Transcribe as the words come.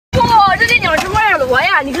活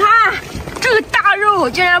呀！你看这个大肉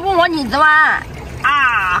竟然不往里钻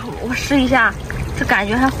啊！我试一下，这感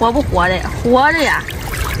觉还活不活的？活的呀！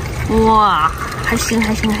哇，还行。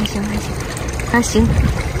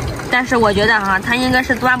但是我觉得哈，它应该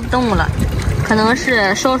是钻不动了，可能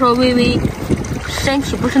是稍微微身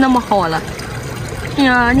体不是那么好了。哎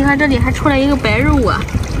呀，你看这里还出来一个白肉啊！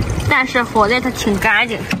但是好在它挺干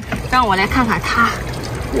净。让我来看看它。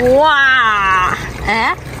哇，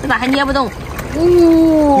哎，这咋还捏不动？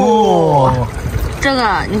哦，这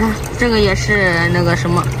个你看，这个也是那个什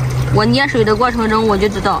么，我捏水的过程中我就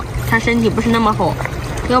知道它身体不是那么好，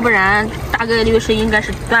要不然大概率是应该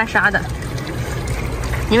是断杀的。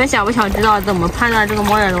你们想不想知道怎么判断这个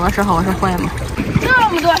毛耳朵是好是坏吗？这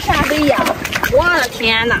么多扇贝呀！我的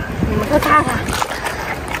天哪！你们快看看，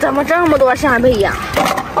怎么这么多扇贝呀？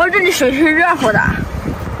哦，这里水是热乎的，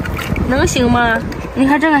能行吗？你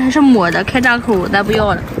看这个还是抹的，开大口，咱不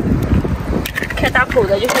要了。开大口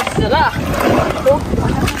的就是死了。走，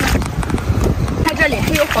看这里还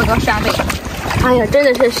有好多扇贝。哎呀，真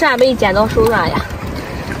的是扇贝捡到手软呀！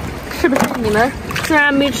是不是你们虽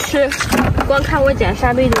然没吃，光看我捡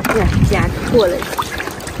扇贝就是捡错了？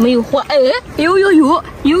没有货，哎，有，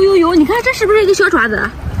你看这是不是一个小爪子？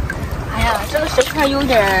哎呀，这个石块有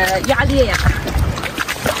点压力呀。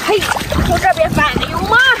嘿，从这边翻有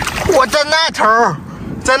吗？我在那头，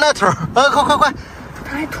快！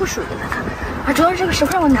它还吐水呢，看啊！主要是这个石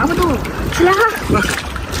块我拿不动，起来哈。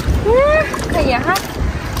可以哈。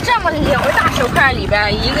这么2个大石块里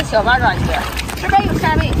边一个小八爪鱼，这边有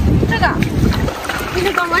扇贝，这个你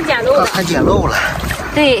是刚刚捡漏的。它捡漏了。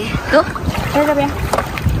对，走，在这边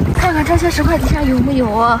看看这些石块底下有没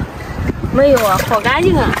有啊？没有啊，好干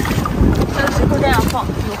净啊！这个石头这样放，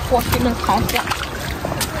有货就能扛货。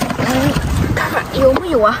看看有没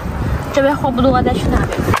有啊？这边货不多，再去那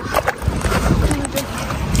边。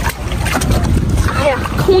哎呀，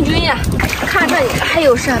空军呀！看这里还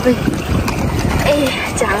有扇贝。哎，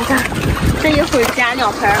捡了它，这一会儿捡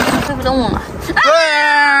2盘，推不动了。哎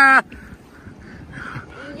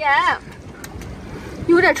呀，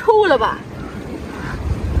有点臭了吧？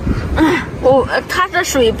它这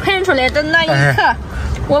水喷出来的那一刻，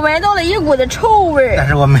我闻到了一股子臭味。但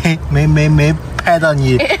是我没拍到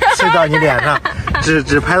你，吹到你脸上，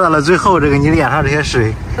只拍到了最后这个你脸上这些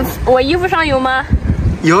水。我衣服上有吗？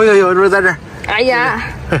有，就是在这儿。哎呀，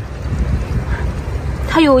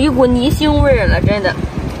它有一股泥腥味了，真的。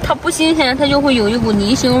它不新鲜，它就会有一股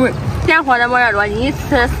泥腥味。鲜活的毛耳朵，你一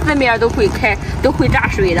吃4面都会开，都会炸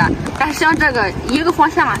水的。但是像这个一个方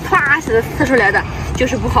向唰似的呲出来的，就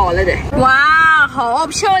是不好了的。哇，好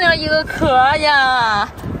漂亮一个壳呀！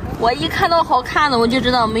我一看到好看的，我就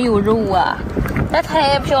知道没有肉啊，那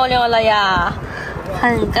太漂亮了呀，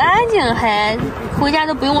很干净，还回家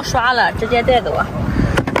都不用刷了，直接带走啊。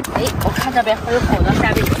哎，我看这边还有好多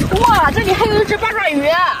扇贝，哇，这里还有一只八爪鱼，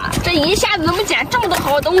这一下子怎么捡这么多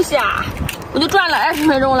好东西啊？我都转了20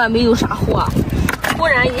分钟了，没有啥货，忽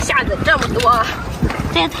然一下子这么多，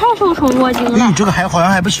这也太受宠若惊了。这个好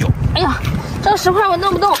像还不小。哎呀，这个石块我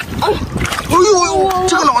弄不动。哎呦，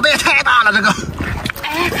这个脑袋也太大了，这个。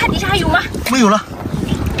哎，看底下还有吗？没有了。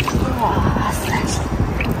哇塞！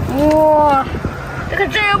哇，这可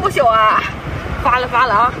真不小啊！发了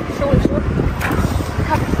啊，收。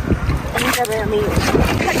看，这边也没有。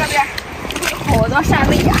看这边，好多扇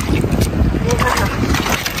贝呀！你看看。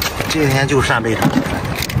这天就扇贝的。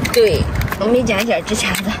对，我没捡点之前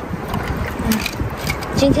的。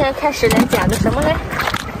今天开始来捡的什么嘞？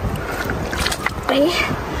哎，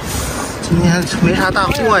今天没啥大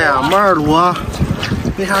货呀，毛耳朵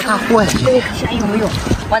没啥大货呀。对，看有没有？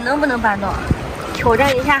我能不能搬到？挑战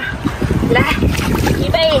一下，来，预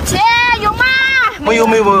备起，有吗？没有。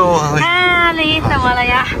啊嘞，怎么了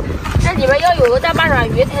呀？这里边要有个大八爪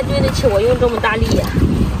鱼才对得起我用这么大力呀！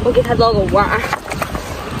我给它造个窝啊！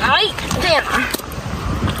哎，这样啊，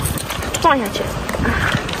放下去。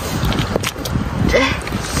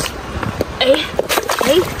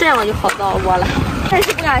这样就好造窝了。真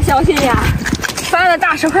是不敢相信呀，翻了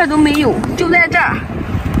大石块都没有，就在这儿，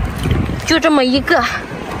就这么一个。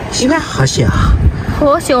你看，好小，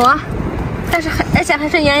好小啊！而且还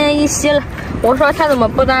是奄奄一息了。我说它怎么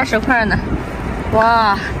不钻石块呢？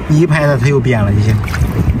哇！你一拍它，它又变了，你信？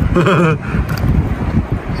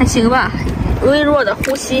还行吧，微弱的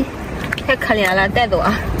呼吸，太可怜了，带走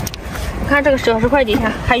啊！看这个小石块底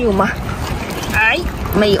下还有吗？哎，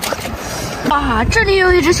没有。啊，这里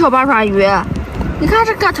有一只小八爪鱼，你看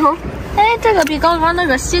这个头，哎，这个比刚刚那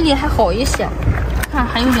个吸力还好一些。看，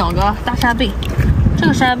还有2个大扇贝，这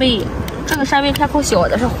个扇贝开口小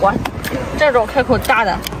的是活，这种开口大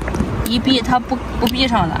的，一闭它不闭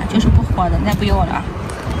上了，就是不活的，那不要了。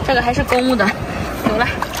这个还是公的，走了。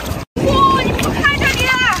哇，你们看这里，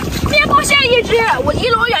面包蟹一只，我离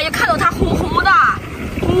老远就看到它红红的。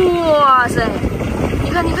哇塞，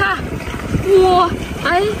你看，哇，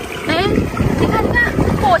哎，你看，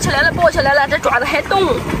抱起来了，这爪子还动，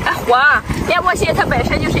还活。面包蟹它本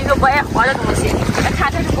身就是一个不爱活的东西，来看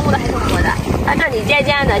它是公的还是母的。它这里尖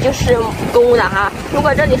尖的就是公的哈，如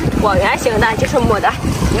果这里是椭圆形的就是母的。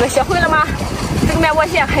你们学会了吗？这个面包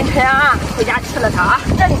蟹很沉啊，回家吃了它啊。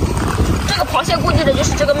这里这个螃蟹估计的就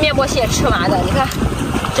是这个面包蟹吃完的，你看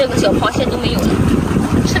这个小螃蟹都没有了，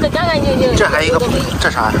吃的干干净净。这还一个，这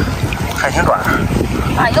啥？海星爪。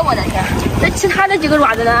哎呦我的天！这其他的几个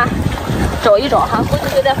爪子呢？找一找哈，估计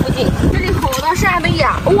就在附近。这里好多扇贝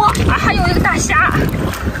呀！哇，还有一个大虾。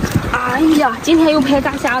哎呀，今天又拍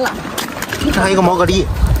大虾了。这还有一个毛蛤蜊。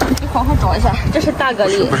你好好找一下，这是大蛤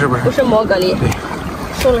蜊，不是毛蛤蜊。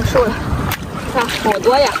对，收了，看好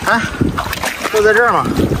多呀！哎，都在这儿吗？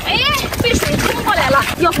哎，被水冲过来了，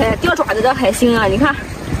掉爪子的海星啊！你看，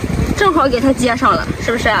正好给它接上了，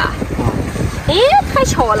是不是啊？哎，太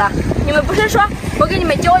巧了！你们不是说我给你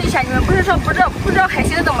们教一下，你们不是说不知道海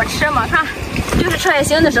星怎么吃吗？看，就是吃海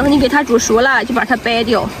星的时候，你给它煮熟了，就把它掰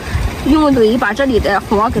掉，用嘴把这里的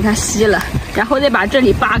黄给它吸了，然后再把这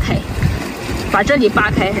里扒开，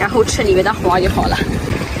然后吃里面的黄就好了。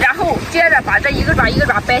然后接着把这一个爪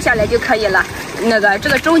掰下来就可以了。这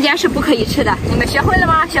个中间是不可以吃的。你们学会了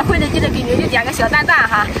吗？学会的记得给牛牛点个小赞赞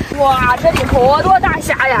哈！哇，这里好多大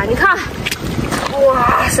虾呀！你看，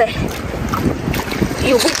哇塞，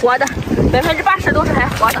有不活的，80%都是还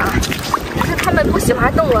活的啊。只是它们不喜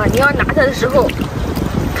欢动了，你要拿它的时候，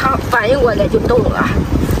它反应过来就动了。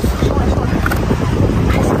收了，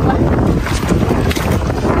还行吧。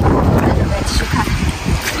再准备去看，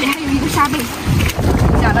这里还有一个沙贝，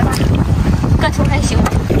小的吧，个头还行。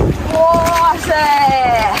哇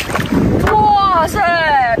塞，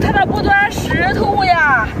它这不钻石头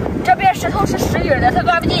呀，这边石头是石影的，它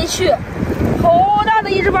钻不进去。好大的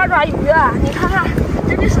一只八爪鱼啊！你看看，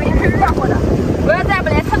这里水还是热乎的，我要再不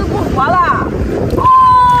来它都不活了。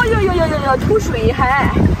哦哟，吐水还，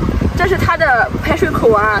这是它的排水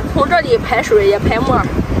口啊，从这里排水也排沫，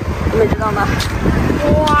你们知道吗？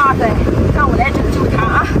哇塞，让我来拯救它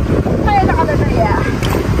啊！太大了这里，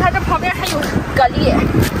它这旁边还有蛤蜊，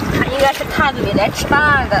它应该是探嘴来吃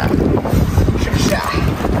饭的，是不是啊？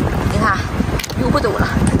你看，游不走了，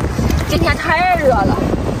今天太热了。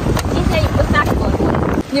今天有个30多度，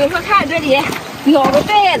你们说看这里有个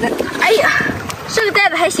袋子，哎呀，这个袋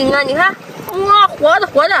子还行啊，你看，哇，活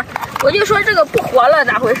的，我就说这个不活了，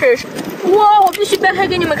咋回事？哇，我必须掰开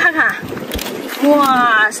给你们看看，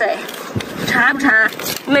哇塞，馋不馋？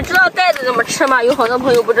你们知道袋子怎么吃吗？有好多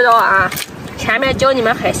朋友不知道啊，前面教你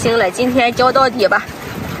们海星了，今天教到底吧。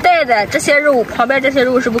袋子这些肉旁边这些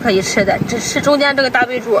肉是不可以吃的，只吃中间这个大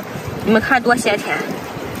贝柱，你们看多鲜甜，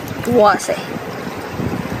哇塞！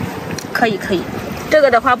可以，这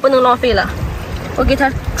个的话不能浪费了，我给它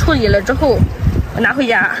处理了之后，我拿回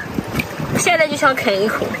家，现在就想啃一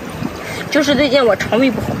口，就是最近我肠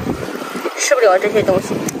胃不好，吃不了这些东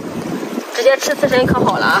西，直接吃刺身可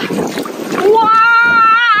好了啊！哇，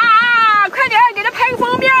快点给它拍个封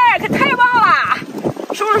面，可太棒了！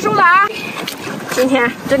收了啊！今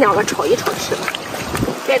天这2个炒一炒吃，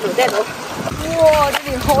带走。哇，这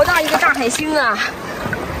里好大一个大海星啊！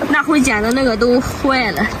那会捡的那个都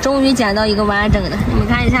坏了，终于捡到一个完整的。你们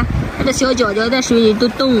看一下，它的小脚脚在水里都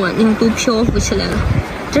动了，你看都漂浮起来了。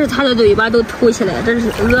这是它的嘴巴都凸起来了，这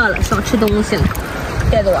是饿了想吃东西了。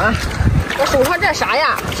带走啊！我手上这啥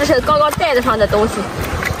呀？这是刚刚袋子上的东西。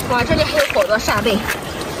哇，这里还有好多扇贝，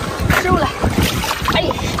收了。哎，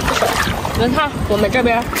不收了。你们看我们这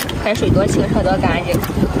边海水多清澈多干净，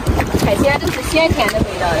海鲜都是鲜甜的味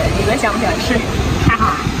道的，你们想不想吃？看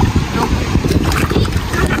好。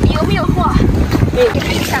有没有货？没有，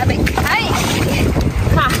还有扇贝。哎，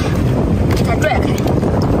看，给它拽开，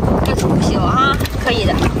这粗不小啊，可以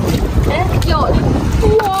的。哎，掉了。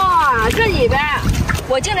哇，这里边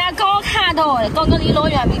我竟然刚看到，刚刚离老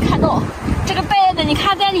远没看到这个袋子，你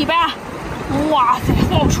看在里边，哇塞，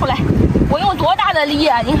放不出来。我用多大的力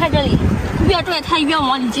啊？你看这里，越拽它越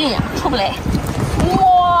往里进呀，出不来。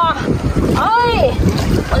哇，哎，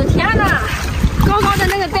我的天哪！刚刚的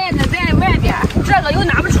那个袋子在外边，这个又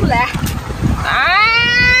拿不出来。哎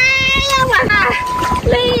呀，我的，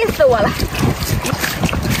累死我了！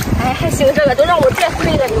哎，还行，这个都让我拽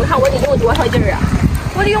碎了。你们看我得用多少劲儿啊？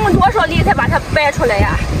我得用多少力才把它掰出来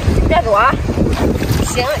呀？带走啊！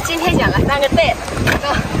行，今天捡了3个袋子。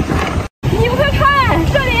你们快看，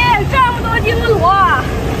这里这么多金螺！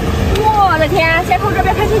我的天，先从这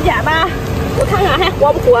边开始捡吧。我看看还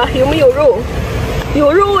活不活，有没有肉？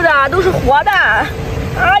有肉的，都是活的。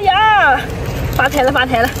哎呀，发财了发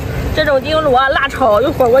财了！这种丁螺辣炒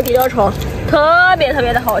用火锅底料炒，特别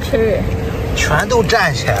的好吃。全都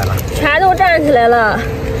站起来了，全都站起来了！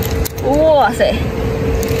哇塞，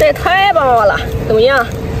这也太棒了！怎么样？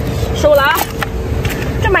收了啊！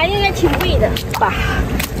这买应该挺贵的吧？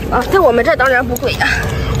啊，在我们这当然不贵呀。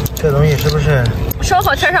这东西是不是烧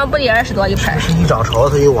烤摊上不得20多一盘？是一涨潮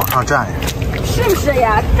它就往上站呀？是不是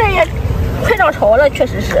呀？这也快涨潮了，确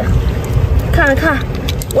实是。看看，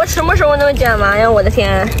我什么时候能剪完呀？我的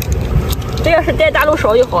天！这要是带大漏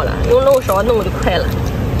勺就好了，用漏勺弄就快了。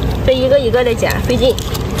这一个一个的剪费劲。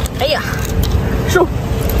哎呀，收！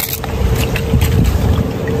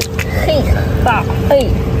嘿哈嘿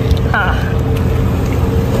哈，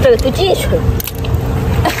这个就进去了。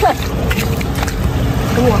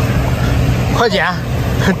哇！快剪，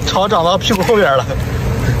潮涨到屁股后边了。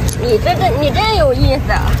你真有意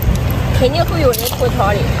思啊！肯定会有人吐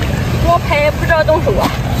槽你，多拍不知道动手啊！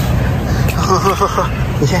好，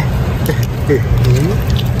你先，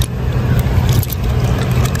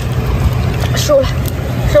收了，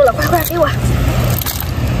快给我！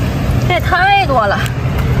这也太多了，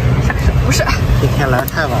啥事不是？今天来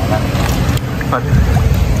太晚了，把这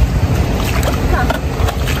看。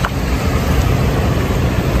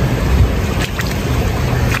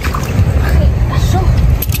收。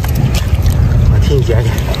我替你剪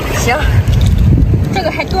剪。行，这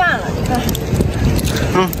个还断了，你看。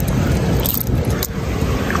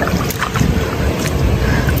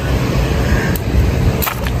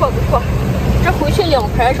不错，这回去2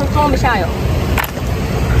盘是装不下哟。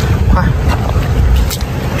快！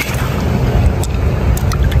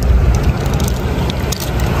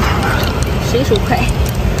谁手快？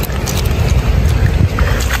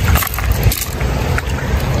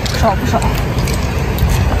少不少？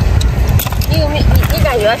你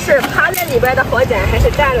感觉是趴在里边的好剪，还是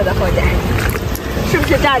站着的好剪？是不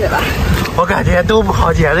是站着的？我感觉都不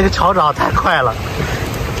好剪，这个潮涨太快了。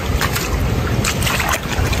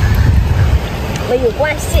没有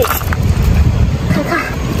关系，看，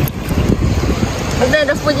我在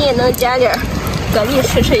这附近能捡点蛤蜊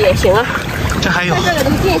吃也行啊。这还有，这个都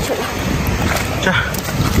进去了。这儿，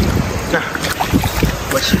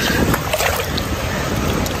我试试。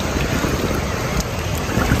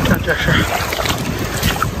这是。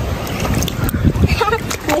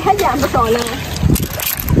你还捡不少呢。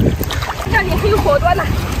这里还有好多呢。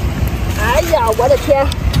哎呀，我的天！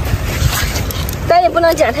咱也不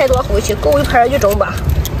能捡太多回去，够一盘就中吧，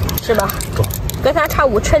是吧？中。隔三差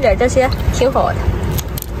五吃点这些挺好的。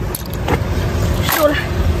收了，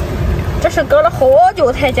这是隔了好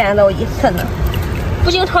久才捡到一次呢，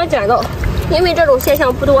不经常捡到，因为这种现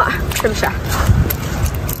象不多，是不是？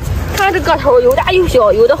看这个头，有大有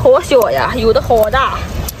小，有的好小呀，有的好大，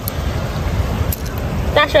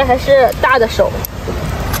但是还是大的少。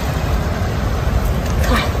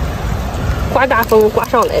看，刮大风刮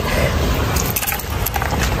上来的。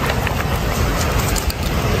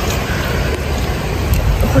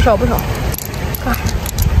不少，看，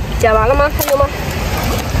剪完了吗？还有吗？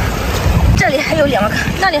这里还有2个，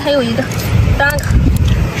那里还有1个，3个，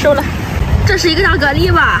收了。这是一个大蛤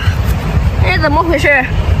蜊吧？哎，怎么回事？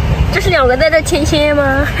这是2个在这亲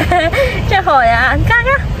吗？真好呀！你看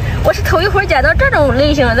看，我是头一回捡到这种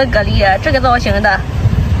类型的蛤蜊，这个造型的，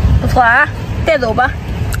不错啊，带走吧，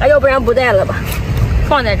啊，要不然不带了吧，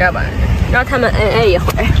放在这吧，让他们恩爱一会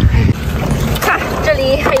儿。看，这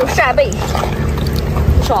里还有扇贝。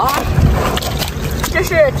少啊！这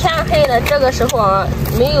是天黑了，这个时候啊，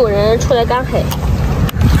没有人出来赶海，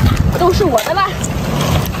都是我的吧？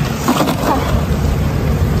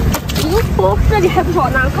哦，这里还不少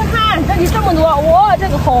呢，看这里这么多，哇，这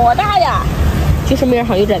个好大呀！就是面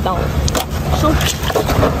上有点脏了，收。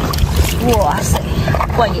哇塞，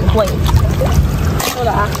过瘾！收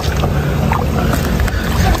了啊！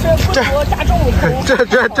是不是不如炸中午头？这，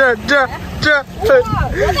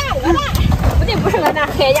鹅蛋！不是鹅蛋，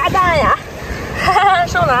海鸭蛋呀！哈哈，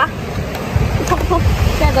收了啊！不，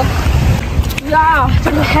带走。呀，这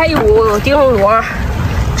里还有丁螺，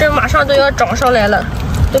这马上都要涨上来了，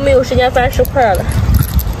都没有时间翻石块了。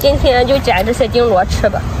今天就捡这些丁螺吃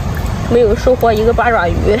吧，没有收获1个八爪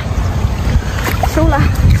鱼。收了，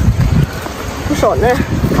不少呢。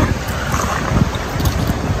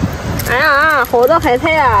哎呀，好多海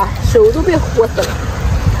菜啊，手都被糊死了。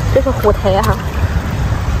这是虎台哈。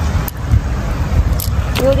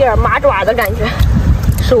有点麻爪的感觉，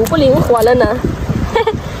手不灵活了呢。嘿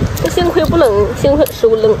嘿，这幸亏不冷，幸亏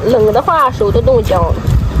手冷的话手都冻僵了。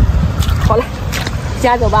好了，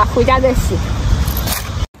家走吧，回家再洗。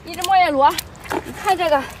一只莫叶螺，你看这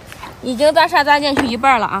个，已经钻沙钻进去1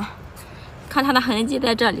半了啊，看它的痕迹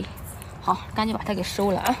在这里。好，赶紧把它给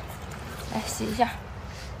收了啊。来洗一下。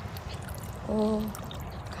哦，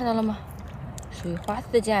看到了吗？水花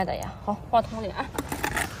四溅的呀。好，放桶里啊。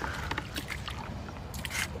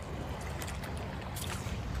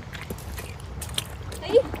哎，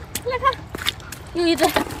来看，又一只。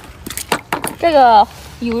这个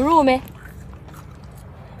有肉没？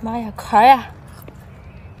妈呀，壳呀！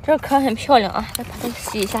这壳很漂亮啊，再把它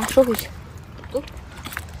洗一下，收回去。走。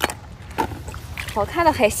好看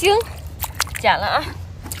的海星，捡了啊！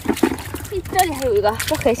这里还有一个，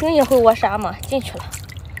这海星也会窝沙吗？进去了。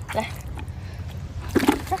来，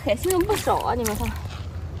这海星不少啊，你们看。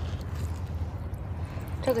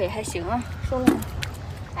这个也还行啊，收了。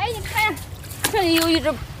哎，你看呀，这里有一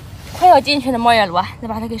只快要进去的猫眼螺，再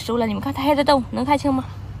把它给收了。你们看，它还在动，能看清吗？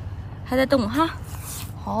还在动哈。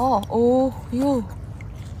好哦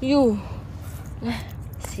哟，来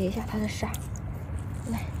洗一下它的沙。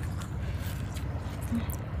来，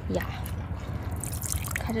呀，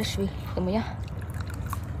看这水怎么样？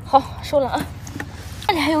好，收了啊。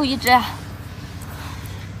这里还有一只啊，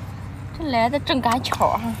这来的正赶巧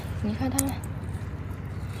啊！你看它们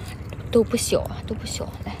都不小啊，都不小。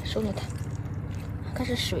来，收了它。看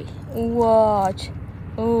这水，我去，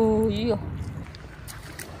哦哟！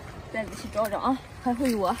再仔细找找啊，还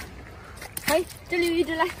会有啊。哎，这里有一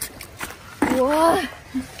只来，哇，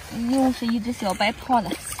又是一只小白胖的，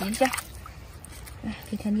洗一下。来，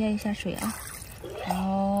给它捏一下水啊。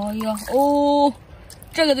哦哟，哦，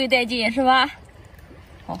这个最带劲是吧？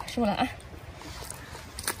好，收了啊。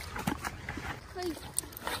嘿，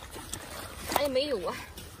哎，没有啊，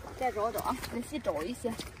再找找啊，仔细找一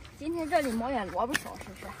些。今天这里猫眼萝卜少，是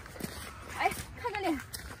不是？哎，看这里，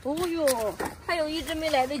哦哟，还有一只没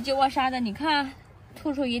来得及窝沙的，你看，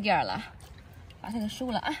吐出一点了，把它给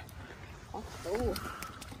收了啊。好，走，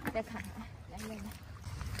再看看啊，来。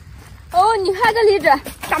哦，你看这里这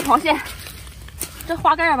大螃蟹，这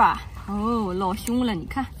花盖吧，哦，老凶了，你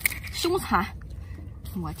看，凶残，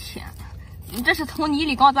我天哪，你这是从泥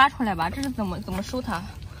里刚抓出来吧？这是怎么收它？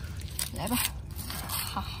来吧，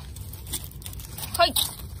好，嘿。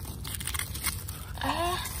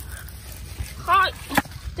哎，嗨，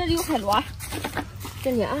这里有海螺，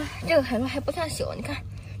这里啊，这个海螺还不算小，你看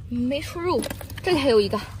没出肉，这里还有一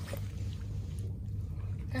个，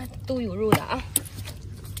这都有肉的啊。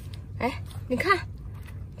哎，你看，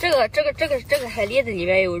这个海蛎子里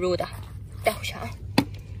面也有肉的，带回去啊。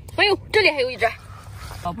哎呦，这里还有一只，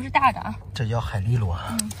哦，不是大的啊，这叫海蛎螺。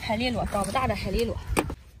海蛎螺，长不大的海蛎螺。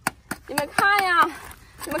你们看呀，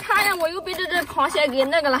我又被这只螃蟹给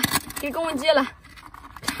那个了，给攻击了。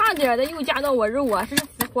差点的又夹到我肉啊！这是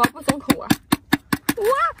死活不松口啊！哇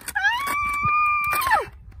啊！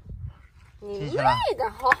你妹的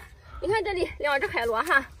好！你看这里2只海螺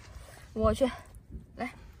哈，我去，来，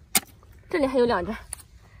这里还有2只，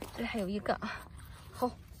这里还有一个啊。好，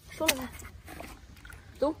收了它，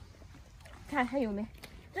走，看还有没？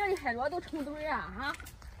这里海螺都成堆啊哈！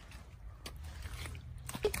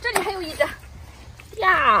这里还有一只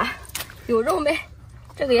呀，有肉没？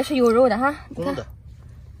这个也是有肉的哈，你看。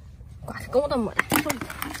挂是公的母的，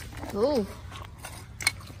哦，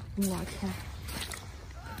我天，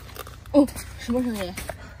哦，什么声音？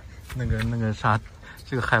那个啥，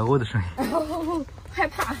这个海鸥的声音。哦，害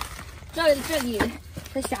怕。这里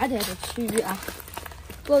这狭窄的区域啊，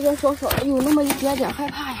多多少少有那么一点点害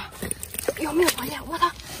怕呀。有没有发现？我操，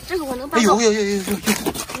这个我能办到。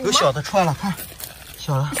有小的穿了，看，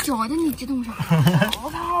小的。小的你激动啥？我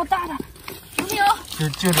操，好大的，有没有？就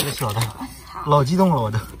这个小的，老激动了我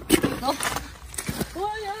都。走，哎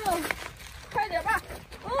呀，快点吧！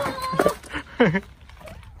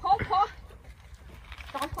跑，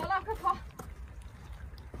涨潮了，快跑！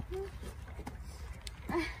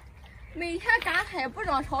哎，每天赶海不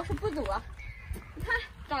涨潮是不走啊！你看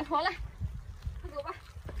涨潮了，快走吧！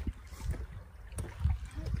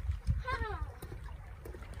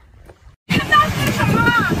看到是什么？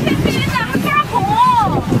黑黑的，还发红！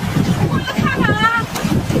我们看看啊，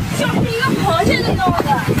像是一个螃蟹的样子。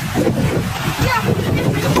呀，这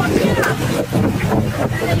水好深啊！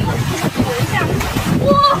来，用手瞅一下。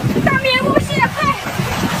哇，大面目蟹，嗨！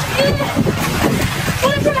过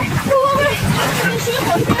来，这水好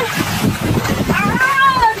深啊！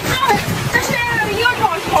这是要涨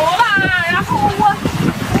潮了，然后我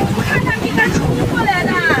看它给它冲过来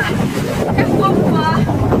的，还活不活？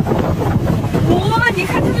哇，你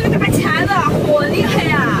看它这个大钳子，好厉害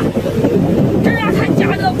呀！这让它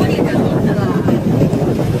夹到玻璃坑子了。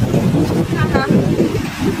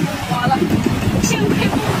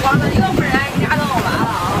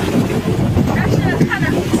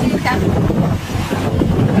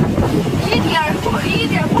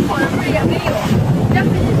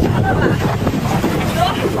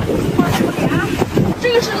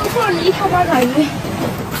撞了一条八爪鱼，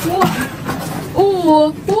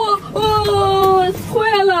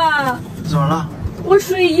坏了！怎么了？我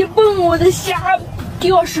水一蹦，我的虾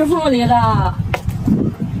掉石缝里了。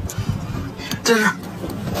在这儿。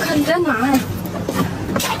看你在哪呀？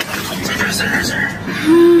在这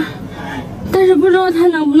儿。但是不知道它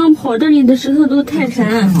能不能跑，这里的石头都太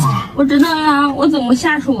沉。我知道呀，我怎么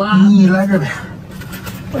下手啊？你来这边。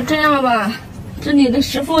我这样吧，这里的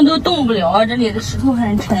石缝都动不了，这里的石头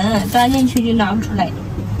很沉，钻进去就拿不出来。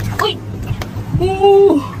喂，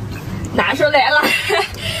拿出来了。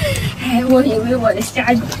哎，我以为我的虾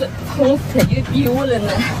从此就丢了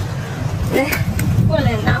呢。来，过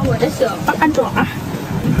来拿我的小八爪。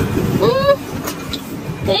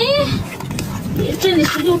这里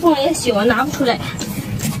石头缝也小，拿不出来。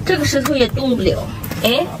这个石头也动不了。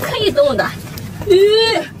哎，可以动的。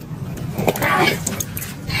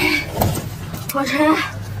好沉，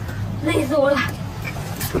累死我了。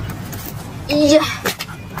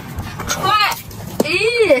踹！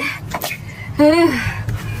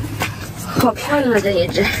好漂亮这一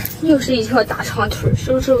只，又是一条大长腿，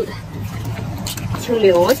瘦瘦的，挺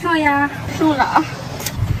苗条呀，瘦了啊。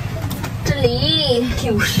这里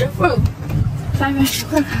有石缝，翻石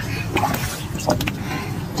块看看。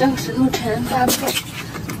这个石头沉，翻不动。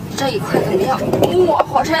这一块怎么样？哇，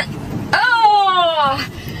好沉！哦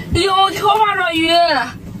，2条八爪鱼，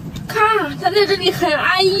看它在这里很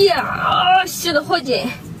安逸啊，吸得好紧。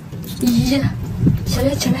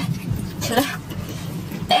起来！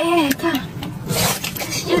哎，看，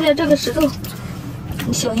吸的这个石头，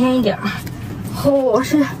你小心一点啊！好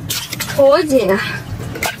深，好紧啊！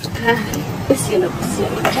看，不行了，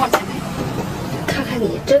放起来。看看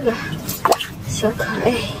你这个小可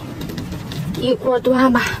爱，一锅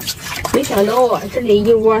端吧。没想到啊，这里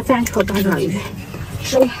一窝3条八爪鱼，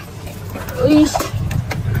是吧？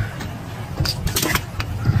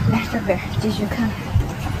来这边继续看。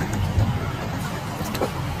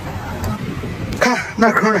看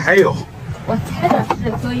那坑里还有。我猜的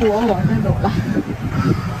是，所以我往这走了。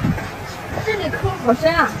这里坑好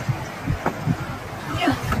深啊！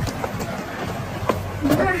你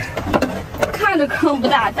看着坑不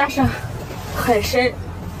大，但是很深，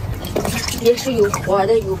也是有活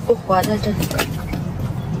的，有不活的。这里，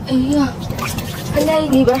哎呀，看那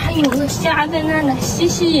里边还有个虾在那呢，吸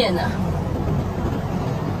吸呢，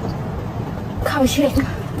看不清。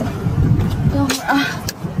等会儿啊！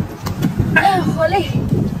哎呀，好累，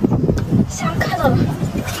虾看到了，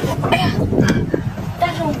哎呀，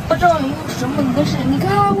但是我不知道用什么姿势。你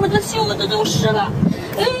看我的袖子都湿了，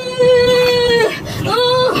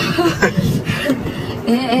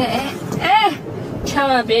千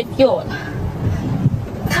万别掉了。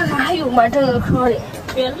看看还有吗？这个坑里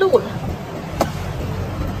别漏了，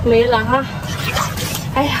没了哈。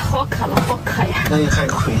哎呀，好渴了，好渴呀！那也还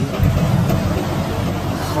可以。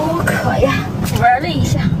好渴呀！玩了一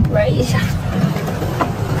下。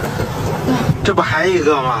这不还一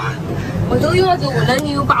个吗？我都要走了，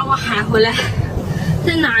你又把我喊回来，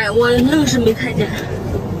在哪呀？我愣是没看见。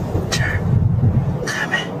这儿，看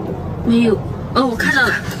没？没有。哦，我看到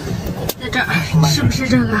了，在这儿，是不是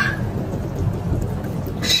这个？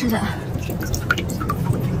是的。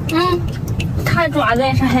它爪子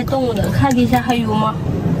上还动的，看底下还有吗？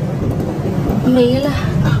没了。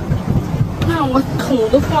看我桶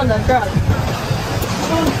都放到这儿了。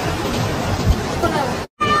过来了。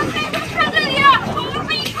看这里，好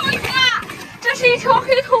美一条鱼啊！这是一条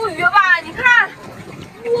黑头鱼吧？你看，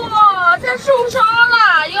哇，它受伤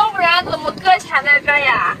了，要不然怎么搁浅在这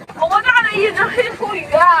呀？好大的一只黑头鱼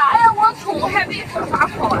啊！哎呀，我桶还被它抓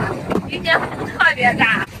跑了，今天风特别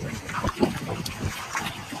大。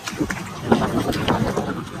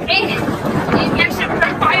哎，今天是不是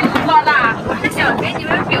抓鱼多了？我是想给你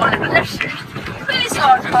们表达的是吹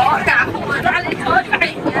小潮，然后我抓了一条大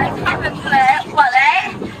鱼，他们不来，我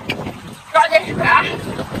来抓点水，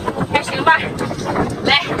还行吧？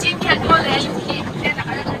来，今天多来一批，先拿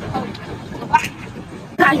着这条鱼，走吧。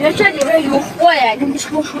感觉这里边有货呀，你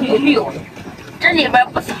瞅瞅有没有？这里边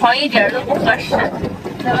不藏一点都不合适。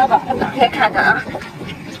来吧，我打开看看啊，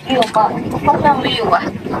有吗？好像没有啊。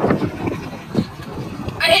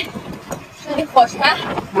哎，这里好沉。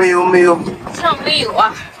没有。像没有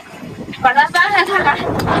啊，把它翻开看看。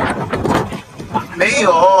没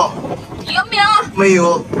有。有没有？没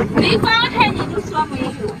有。没翻开你就说没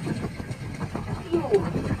有。哟，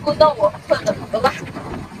够到我困的，走吧。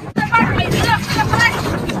这八爪鱼的，快过来！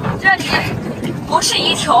这里不是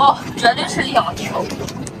一条，绝对是2条。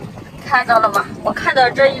看到了吗？我看到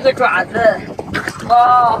这一个爪子，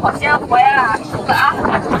哇，好鲜活呀！收了啊！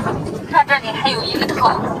看这里还有一个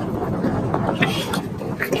头。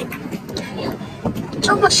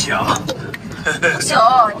这么么小？不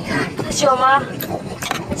小，你看它小吗？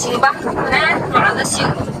行吧，来爪子行。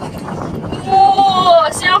哇，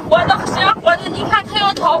鲜活的，鲜活的！你看它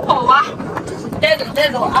要逃跑吧？带走，带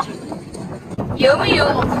走啊！有没有？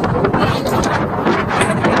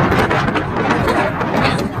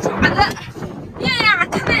爪子！呀，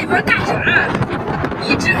它在里边干啥？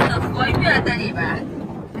一直很活跃在里边。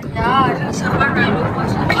哎呀，这个小八爪鱼好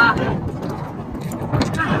小啊！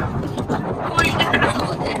光一个大脑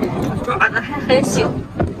袋，爪子还很小。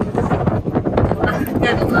走了，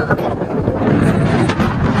该走了。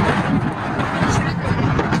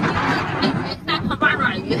3条八爪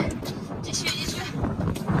鱼，继续继续，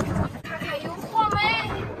看看有货没？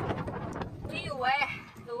没有哎，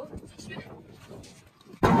走，继续。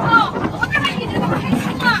哦，我这还一直都开心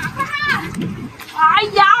呢，哈哈！哎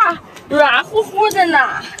呀，软乎乎的呢。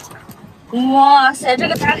哇塞，这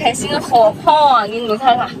个大海星好胖啊！给你们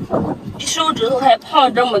看看，比手指头还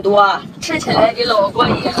胖这么多，吃起来就老过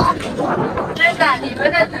瘾了。真的，里边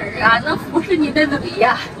的籽儿啊，能服侍你的嘴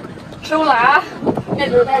呀。收了啊，带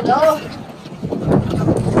走带走。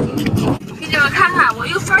给你们看看，我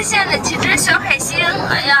又发现了几只小海星。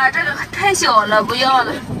哎呀，这个太小了，不要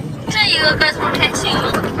了。这一个个头还行，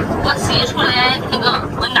我洗出来那个，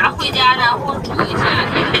我拿回家然后煮一下，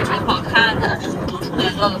也还挺好看的，煮出来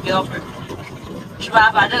做个标本。是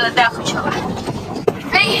吧？把这个带回去吧。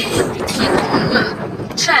哎，提供了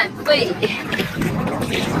扇贝，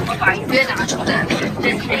我把鱼拿出来了，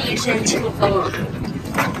真是一身轻松。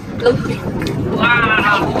哇，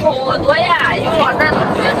好多呀！用我这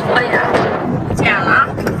鱼多呀，捡了。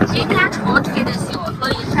今天潮推的小，所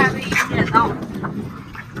以扇贝有点闹。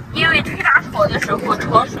因为推大潮的时候，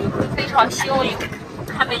潮水会非常汹涌，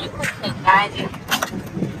它们就会很干净。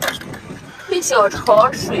推小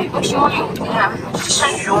潮水不汹涌，你看，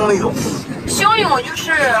汹涌，汹涌就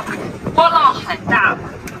是波浪很大，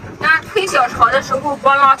那推小潮的时候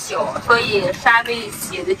波浪小，所以扇贝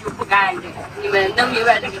洗的就不干净。你们能明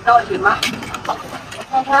白这个道理吗？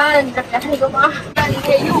我看看这边还有吗？这里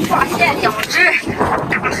面又发现2只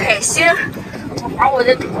大海星，我把我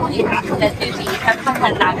的图给拿出来对比一下，看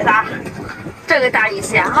看哪个大。这个大一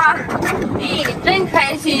些哈，咦，真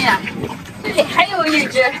开心呀！这里还有一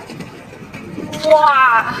只。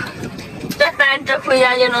哇，这3只回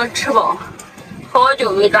家就能吃饱，好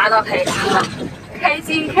久没抓到海星了，开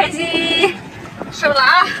心开心！收了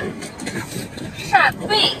啊，扇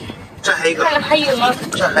贝，这还有一个，看看还有吗？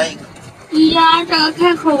这还有一个。哎呀，这个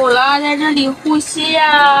开口了，在这里呼吸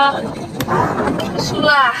呀。收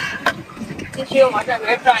了，继续往这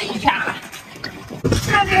边转一下，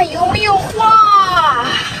看看有没有货。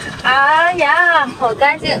哎呀，好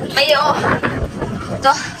干净，没有。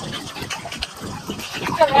走。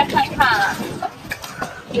再来看看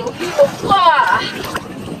有没有货。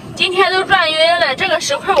今天都转晕了，这个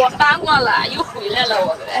石块我翻过了，又回来了。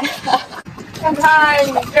我们看看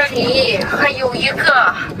这里还有一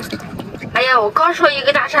个。哎呀，我刚说一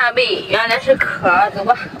个大扇贝，原来是壳。走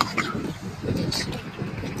吧。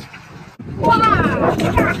哇，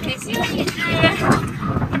大海星一只，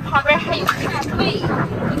旁边还有扇贝。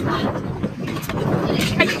这里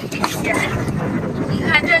还有一些。你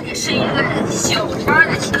看，这里是一个小弯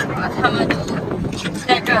的情况，它们都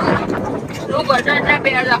在这里。如果这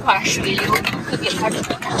边的话，水流会给它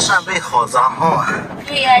冲。扇贝好脏啊！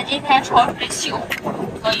对呀，今天潮水小，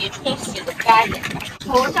所以冲洗的干净。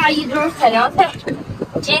炒下一堆海凉菜。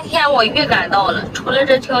今天我预感到了，除了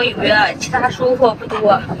这条鱼，其他收获不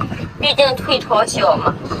多。毕竟退潮小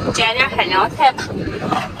嘛，捡点海凉菜吧。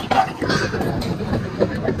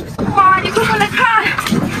哇，你快过来看！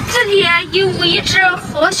这里有一只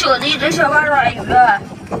好小的一只小八爪鱼，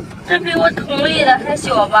这比我桶里的还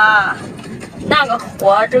小吧？那个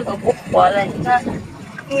活，这个不活了。你看，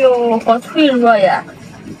哎呦，好脆弱呀！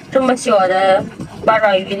这么小的八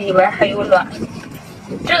爪鱼里边还有卵。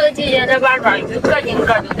这个季节的八爪鱼个顶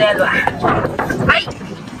个都带卵。哎，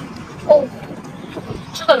哦，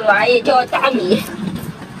这个卵也叫大米。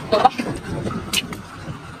走吧。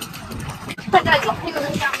看这里还有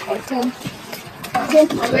一家海鲜。这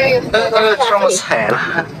旁边有上面踩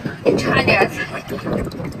了，你差点踩。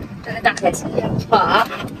这个大海星也不错啊。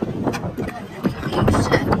还有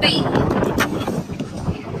扇贝。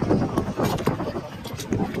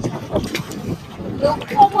有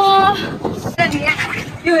货吗？这里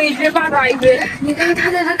有一只八爪鱼，你看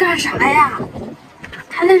它在这干啥呀？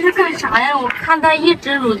它那是干啥呀？我看它一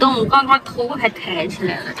直蠕动，刚刚头还抬起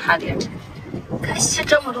来了，差点。可惜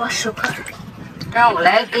这么多石块。让我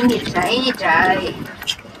来给你摘一摘。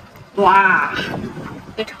哇，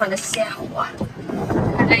非常的鲜活。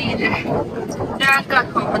看这一只，虽然个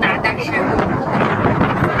头不大，但是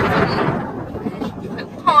很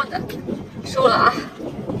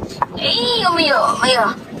没有？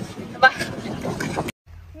来吧。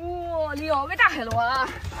哇，2个大海螺啊！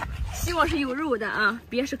希望是有肉的啊，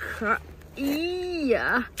别是壳。咦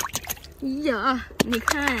呀，咦呀，你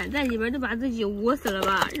看在里边都把自己捂死了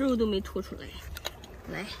吧，肉都没吐出来。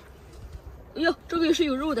来，哎呦，这个也是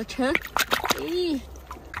有肉的，沉。咦，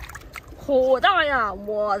好大呀！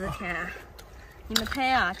我的天，你们猜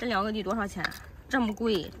呀，这2个得多少钱？这么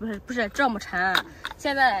贵？不是这么沉。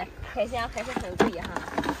现在海鲜还是很贵哈，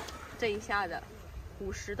这一下子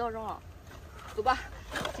50到账。走吧，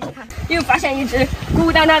继续看。又发现一只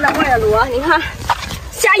孤单单的外螺，你看。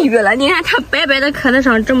下雨了，你看它白白的壳子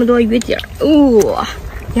上这么多鱼点哦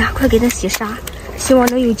呀，快给它洗沙，希望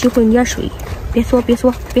能有机会捏水。别缩，别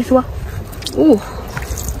缩，别缩。哦，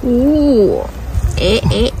哎，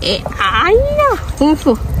哎呀，丰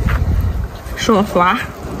富，爽滑，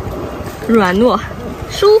软糯，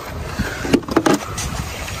收。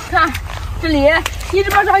看这里一只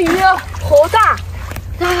八爪鱼，好大！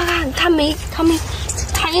看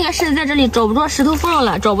它应该是在这里找不着石头缝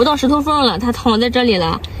了，找不到石头缝了，它躺在这里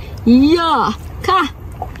了。咦呀，看，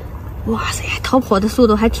哇塞，逃跑的速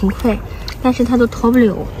度还挺快，但是它都逃不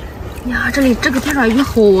了。呀，这里这个八爪鱼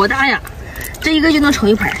好大呀，这一个就能盛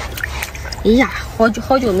一盘。哎呀，好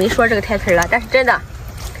久没说这个台词了，但是真的，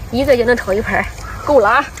一个就能盛一盘，够了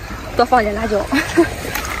啊！多放点辣椒。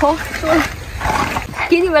好，收了。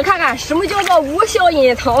给你们看看什么叫做无效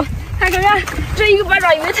隐藏。看，这一个八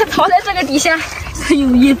爪鱼它藏在这个底下，很有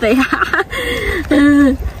意思呀。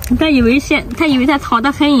他以为它藏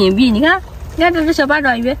得很隐蔽。你看这只小八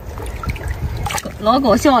爪鱼，老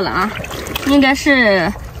搞笑了啊！应该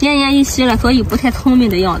是奄奄一息了，所以不太聪明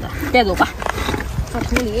的样子。带走吧，放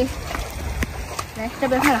桶里。来这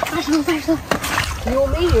边看看，翻石头，有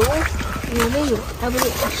没有？哎，不对，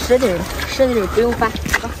湿的人不用翻，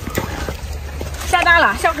走吧。下大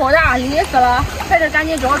了，下好大，淋死了！快点，赶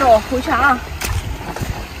紧找回去啊！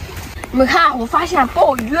你们看，我发现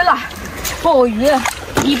鲍鱼了，鲍鱼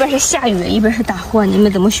一边是下雨，一边是大货，你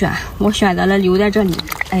们怎么选？我选择了留在这里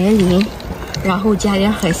挨淋，然后加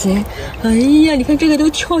点海鲜。哎呀，你看这个都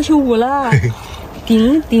跳起舞了，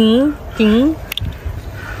顶！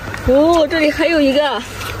哦，这里还有一个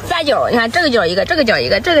三角，你看这个角一个，这个角一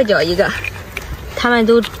个，这个角一个，他们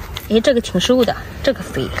都，哎，这个挺瘦的，这个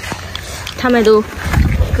肥。他们都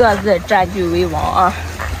各自占据为王啊！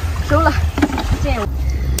收了，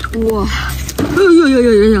哇！哎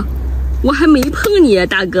呦！我还没碰你，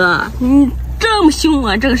大哥，你这么凶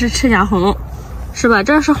啊！这个是赤甲红，是吧？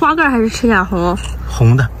这是花盖还是赤甲红？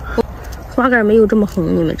红的，花盖没有这么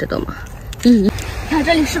红，你们知道吗？咦，看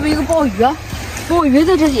这里是不是有个鲍鱼？鲍鱼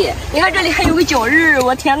在这里，你看这里还有个脚印，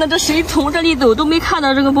我天哪，这谁从这里走都没看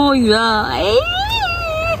到这个鲍鱼啊！哎，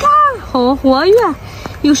看，好活跃。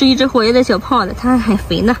又是一只活跃的小胖子，它还很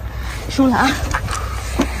肥呢。收了啊！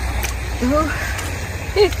然后，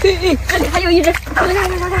这里还有一只，看！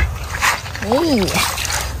哎，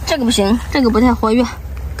这个不行，这个不太活跃。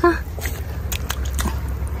看，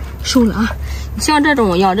收了啊！像这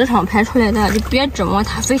种养殖场排出来的，就别指望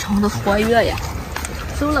它非常的活跃呀。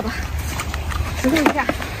收了吧。实惠一下，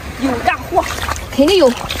有大货，肯定有。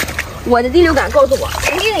我的第六感告诉我，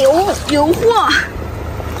肯定有货。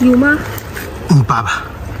有吗？你爸爸，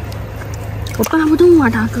我搬不动啊，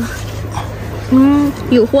大哥。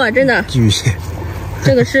有货，真的。巨蟹，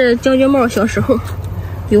这个是将军帽小时候，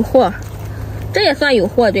有货，这也算有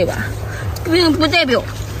货对吧？并不代表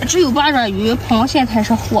只有八爪鱼、螃蟹才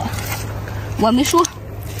是货，我没说。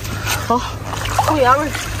好，公园味，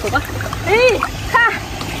走吧。哎，看，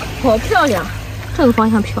好漂亮，这个方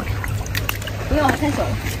向漂亮。不要太小了。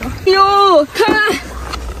哟，看看。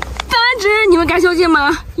3只，你们敢相信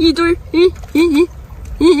吗？一堆，咦，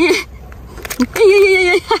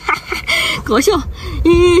搞笑，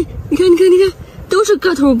你看，都是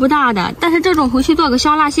个头不大的，但是这种回去做个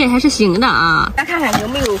香辣蟹还是行的啊。来看看有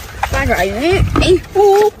没有八爪鱼，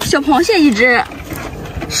小螃蟹一只，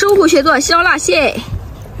收回去做香辣蟹。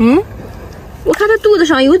我看它肚子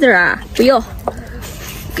上有点儿，不要，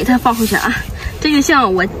给它放回去啊。这就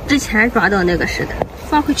像我之前抓到那个似的，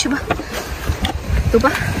放回去吧。走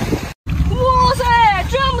吧。哇塞，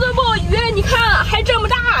这么多鲍鱼，你看还这么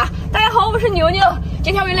大！大家好，我是牛牛，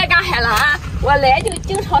今天我又来赶海了啊！我来就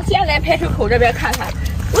经常先来排水口这边看看，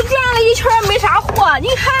我转了一圈没啥货，你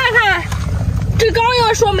看看，这刚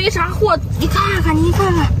要说没啥货，你看看，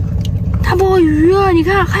大鲍鱼啊，你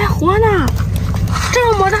看还活呢，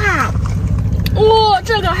这么大，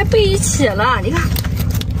这个还背一起了，你看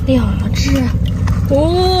，2只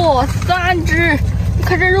，3只，你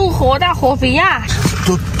看这肉好大好肥呀！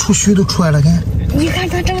都出须都出来了，看，你看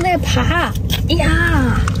它正在爬，哎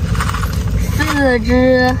呀，4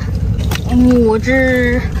只，5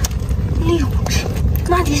只，6只，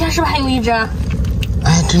那底下是不是还有一只？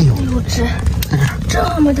哎，真有6只，在这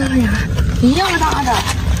儿。这么大呀，一样大的。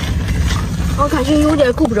我感觉有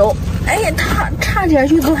点够不着。哎呀，它差点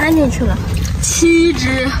就钻进去了。7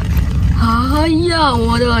只。哎呀，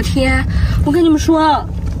我的天！我跟你们说，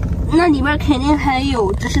那里面肯定还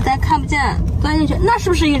有，只是咱看不见，钻进去。那是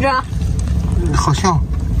不是一只？好像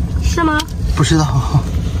是吗？不知道。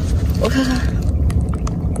我看看，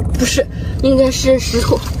不是，应该是石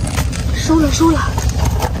头。收了。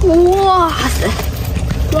哇塞，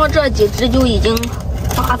光这几只就已经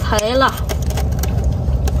发财了。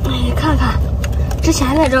哎，你看看，之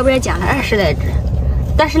前在这边捡了20来只，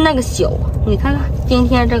但是那个小，你看看今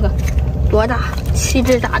天这个多大，7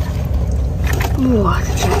只大的。我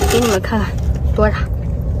的天，给你们看看多大。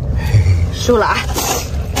收了啊！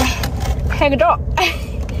哎，拍个照。哎，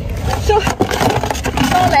收。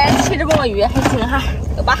刚来7只鲍鱼，还行哈，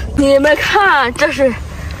走吧。你们看，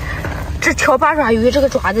这条八爪鱼，这个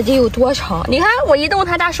爪子得有多长？你看我一动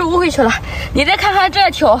它收回去了。你再看看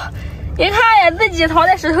这条，你看呀，自己藏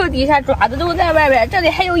在石头底下，爪子都在外边。这里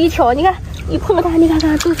还有一条，你看一碰它，你看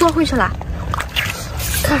它都缩回去了。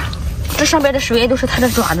看，这上边的水都是它的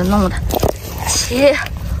爪子弄的。7，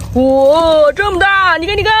哇，这么大！你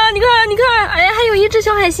看，哎呀，还有一只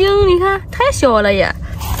小海星，你看太小了呀，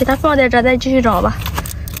给它放在这，再继续找吧。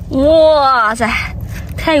哇塞，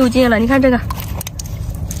太有劲了！你看这个，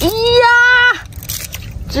哎呀，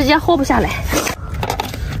直接薅不下来，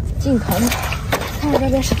进头呢。看这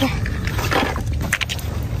边是看，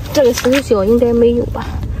这个石头小应该没有吧，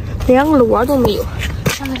连个螺都没有。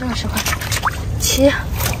看看这个石块，7，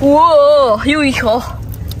哇，又一条，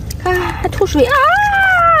看还吐水啊！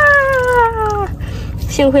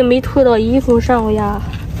幸亏没吐到衣服上呀。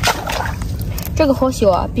这个好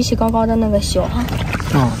小啊，比起刚刚的那个小啊。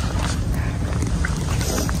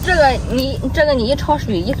这个你一焯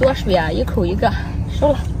水一嘬水啊，一口一个，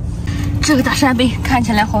收了。这个大扇贝看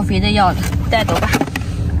起来好肥的样子，带走吧。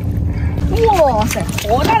哇塞，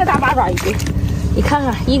好大的大八爪鱼！你看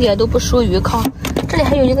看，一点都不输于康。这里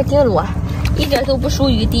还有一个丁螺，一点都不输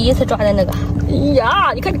于第一次抓的那个。哎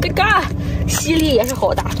呀，你看这个吸力也是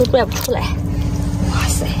好大，都拽不出来。哇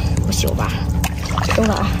塞，不小吧？收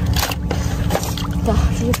了啊。走，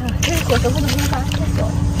继续看，这是小时候的冰沙，太小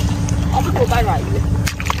了，熬不住八爪鱼，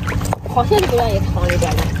好像就不愿意藏里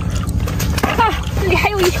边的。看，这里还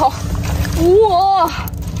有一条，哇，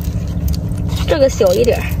这个小一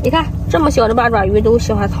点，你看这么小的八爪鱼都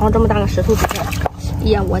喜欢藏这么大个石头底下。哎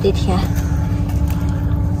呀，我的天！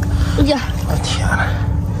哎呀，我天呐，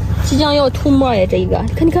即将要吐沫呀！这一个，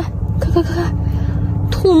看，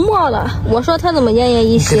吐沫了。我说它怎么奄奄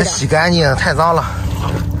一息的？给它洗干净，太脏了。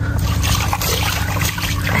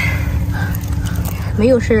没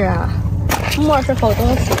有事啊，沫是好东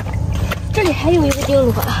西。这里还有一个丁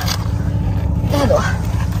螺，带走。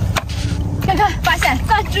看，发现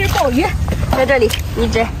3只鲍鱼在这里，1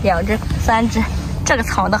只、2只、3只，这个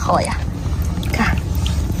藏的好呀。看，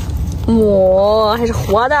哇，还是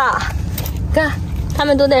活的。看，它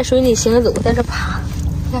们都在水里行走，在这爬。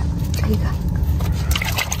看这一个，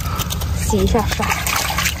洗一下刷，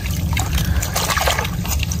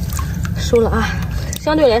收了啊。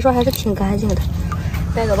相对来说还是挺干净的。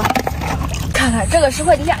带走吧，看看这个石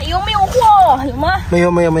块底下有没有货？有吗？没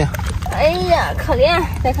有。哎呀，可怜！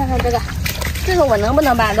再看看这个我能不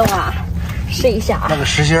能搬动啊？试一下啊。那个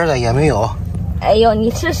实心的也没有。哎呦，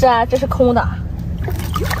你试试啊，这是空的。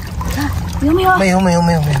看有没有？没有。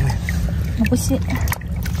我不信，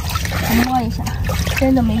我摸一下，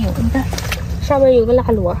真的没有。你看，上面有个蜡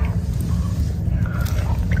螺，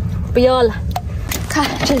不要了。看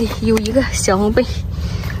这里有一个小红贝。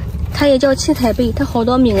它也叫七彩贝，它好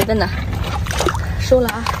多名字呢。收了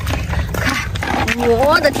啊！看，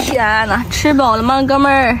我的天呐，吃饱了吗，哥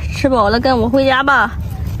们儿？吃饱了，跟我回家吧。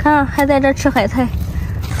看，还在这吃海菜，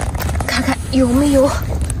看看有没有，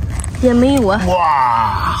也没有啊。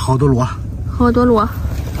哇，好多螺，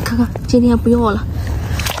看看今天不要了，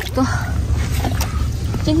走。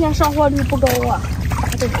今天上货率不高啊。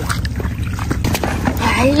这里，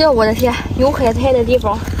哎呀，我的天，有海菜的地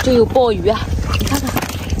方就有鲍鱼啊。你看看。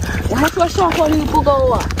我还说上货率不高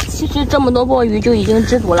啊，其实这么多鲍鱼就已经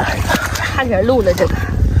知足了，差点漏了这个。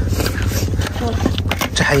收了，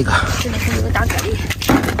这还有一个，这里还有个大蛤蜊，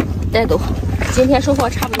带走。今天收获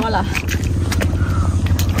差不多了。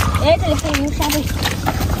哎，这里还有一个沙贝。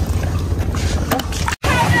看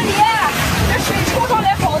这里，这水冲上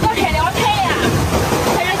来好多海凉菜呀，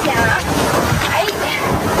开始捡了。哎，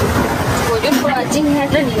我就说今天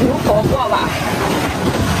这里有好货吧。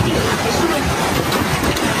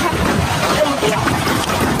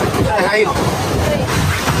这还有，对，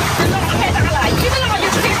这浪太大了，一个浪就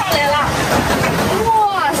吹上来了。哇！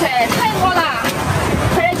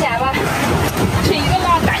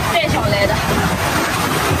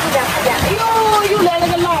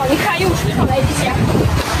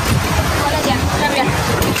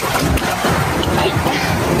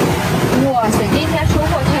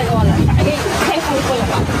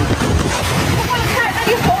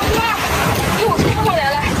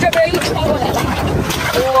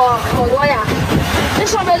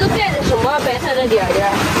面都盖着什么白色的点点？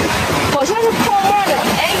好像是泡沫的。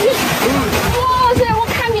哎，哇塞，我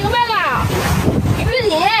看明白了，鱼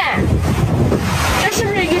鳞。这是不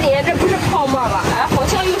是鱼鳞？这不是泡沫吧？哎，好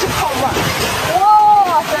像又是泡沫。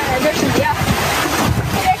哇塞，这是鱼，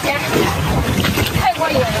这点钱太过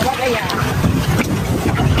瘾了，这呀！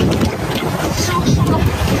收了，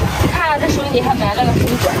看这手里还埋了个水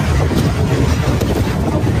管。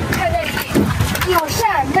看这里有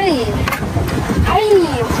扇贝，哎，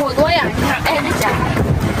好多呀！你看挨着夹，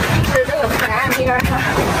是这个海岸边上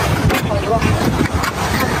好多。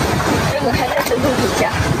看这个还在石头底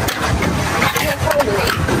下，这个后尾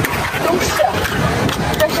都是。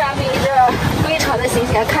这扇贝这非常的新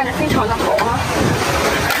鲜，看着非常的好啊，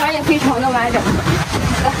它也非常的完整。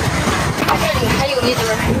这里还有一堆，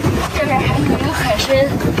这边还有一个海参，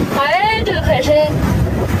哎，这个海参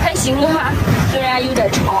还行哈，虽然有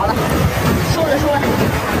点长了，收了。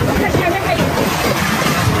看前面还有，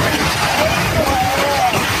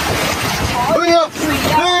哎呀，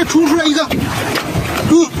哎，冲出来一个，哎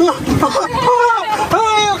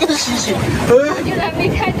呀，给它洗洗，我竟然没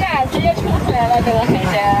看见，直接冲出来了这个海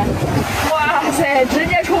参，哇塞，直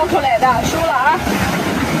接冲出来的，收了啊。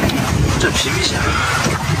这皮皮虾，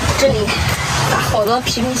这里好多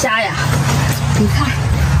皮皮虾呀，你看，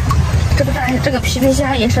这个皮皮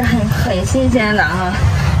虾也是很新鲜的啊，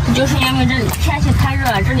就是因为这里天气太热，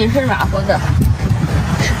这里是暖和的，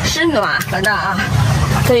是暖和的啊，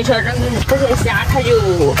所以说这些虾它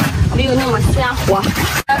就没有那么鲜活。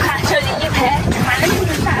看这里一排全都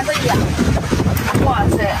是扇贝呀，哇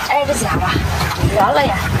塞，挨着夹吧，绝了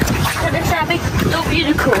呀！看这扇贝都闭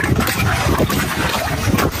着口。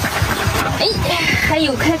哎，还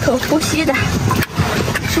有开口呼吸的，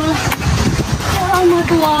收了这么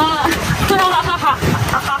多，哈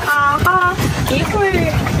哈哈！一会儿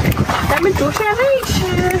咱们煮扇贝吃。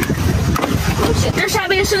这扇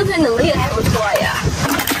贝生存能力还不错呀，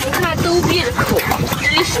你看都闭着口，这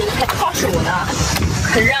里水还烫手呢，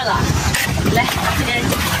可热了。来，这点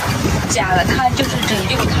夹了它就是拯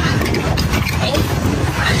救它。哎，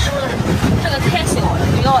收了，这个太小了，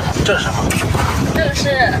不要了。这是什么？这个是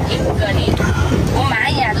一个蛤蜊，我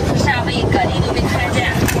满眼都是扇贝，蛤蜊都没看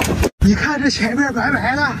见。你看这前面白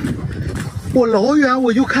白的，我老远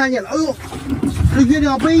我就看见了。哎呦，这月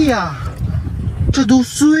亮贝呀，这都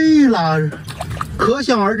碎了，可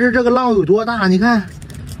想而知这个浪有多大。你看，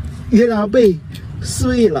月亮贝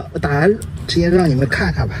碎了，打直接让你们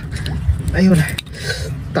看看吧。哎呦来，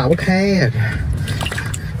打不开呀，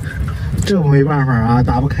这我没办法啊，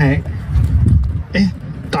打不开。哎，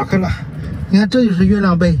打开了。你看，这就是月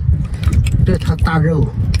亮贝，这它大肉，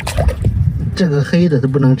这个黑的都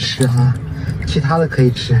不能吃哈，其他的可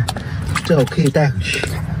以吃，这我可以带回去。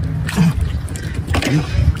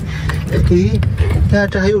咦，看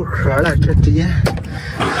这还有壳了，这直接，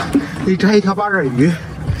这还一条八爪鱼，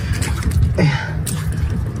哎呀，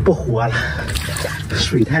不活了，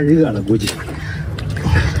水太热了，估计。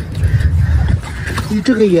你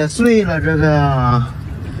这个也碎了，这个，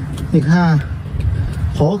你看。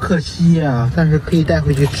好可惜呀，但是可以带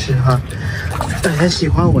回去吃哈。大家喜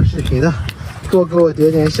欢我视频的，多给我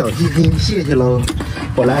点小心心，谢谢喽。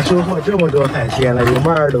我来收获这么多海鲜了，有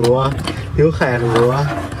麦儿螺，有海螺，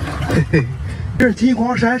嘿嘿，这是金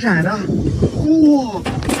光闪闪的，哇，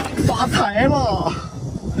发财了！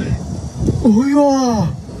哎呦，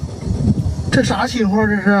这啥情况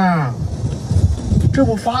这是？这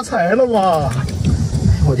不发财了吗？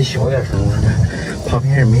我的小眼神，这旁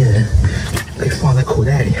边也没人。可以放在口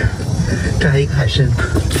袋里，这还一个海参。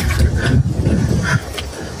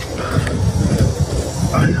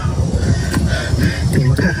哎呀，你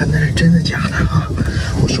们看看那是真的假的啊？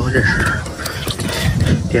我说这是，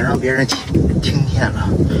别让别人听见了，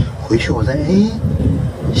回去我再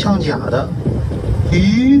像假的，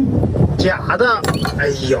咦，假的，哎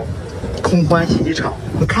呦，空欢喜一场。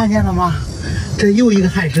你看见了吗？这又一个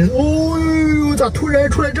海参，哦呦，咋突然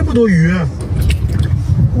出来这么多鱼？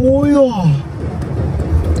哦呦！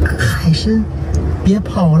海参，别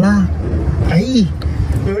跑了！哎呦，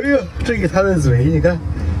这个它的嘴，你看，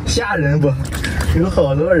吓人不？有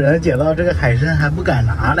好多人捡到这个海参还不敢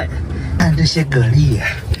拿来。看这些蛤蜊，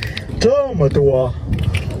这么多，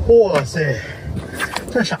哇塞，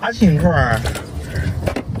这啥情况？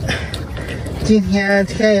今天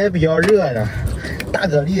天也比较热的，大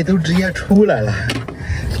蛤蜊都直接出来了。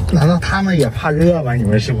难道他们也怕热吗？你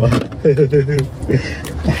们说？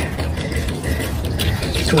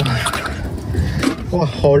哇，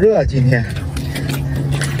好热啊！今天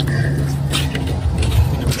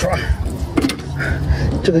抓，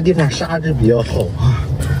这个地方沙质比较好啊。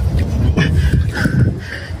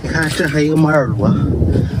你看，这还有一个马尔螺，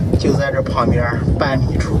就在这旁边半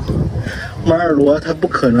米处。马尔罗它不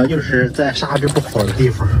可能就是在沙质不好的地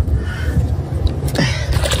方。哎，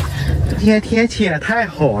今天天气也太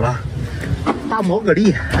好了，大毛蛤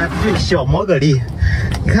蜊，哎不对，小毛蛤蜊。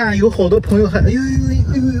你看有好多朋友还，哎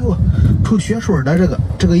呦，出血水的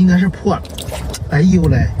这个应该是破了。哎呦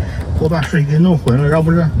嘞，我把水给弄浑了，要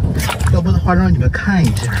不的话让你们看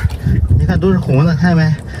一下。你看都是红的，看见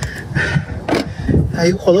没？还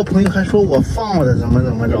有好多朋友还说我放的怎么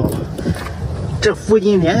着，这附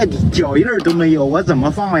近连个脚印都没有，我怎么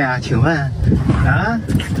放呀？请问啊？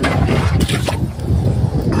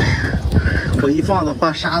我一放的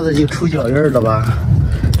话，沙子就出脚印了吧？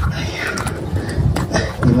哎呀，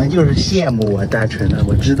你们就是羡慕我，单纯的，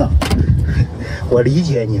我知道，我理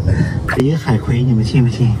解你们。一个海葵，你们信不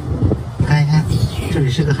信？看一看，这里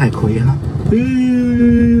是个海葵哈。哎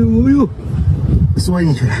呦，缩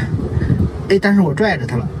进去了。哎，但是我拽着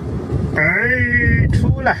它了。哎，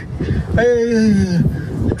出来！哎，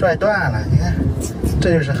拽断了。你看，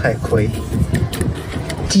这就是海葵，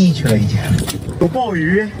进去了已经。有鲍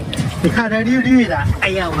鱼，你看这绿绿的。哎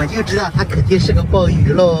呀，我就知道它肯定是个鲍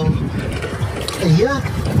鱼喽。哎呀，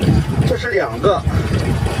这是两个，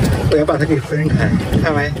我要把它给分开，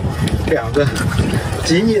看没？两个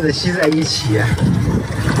紧紧的吸在一起。哎，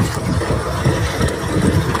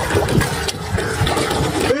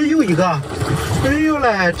又一个。哎呦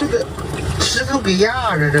嘞，这个石头给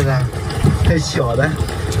压着，这个太小的，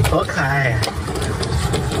好可爱呀！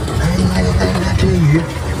哎，你看这个鱼，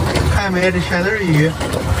看没？这全都是鱼。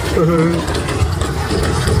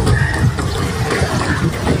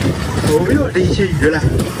哦呦，这一些鱼了，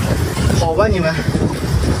好吧你们，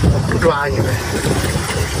我不抓你们。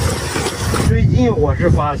最近我是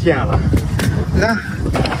发现了，你看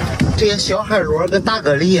这些小海螺跟大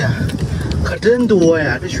蛤蜊啊，可真多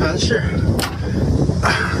呀，这全是。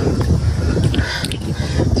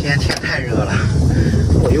今天天太热了，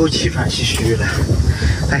我又气喘吁吁了。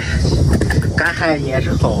哎呀，赶海也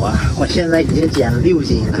是好啊！我现在已经减了6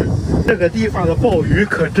斤了。这个地方的鲍鱼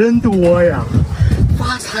可真多呀，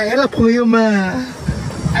发财了，朋友们！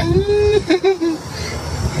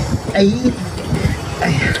哎呀，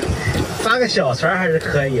发个小财还是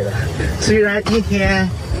可以的。虽然今天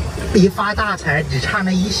离发大财只差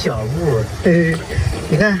那一小步，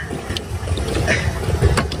你看。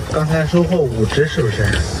刚才收获5只，是不是？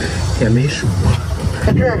也没数。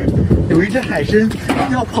看这儿有一只海参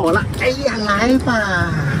要跑了，哎呀，来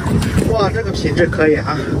吧！哇，这个品质可以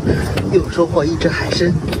啊，又收获1只海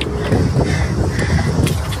参。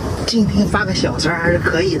今天发个小财还是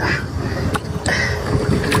可以的。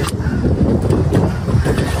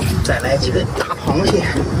再来几个大螃蟹，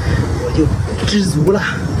我就知足了。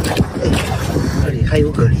哎，这里还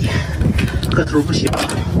有蛤蜊，个头不小，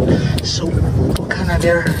收。我看那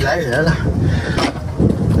边来人了，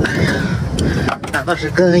哎呀，难道是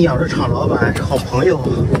跟养殖场老板是好朋友？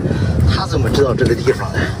他怎么知道这个地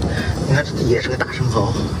方的？你看这里也是个大生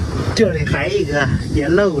蚝，这里还一个也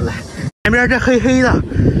漏了。前面这黑黑的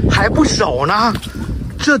还不少呢，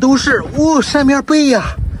这都是扇面贝呀。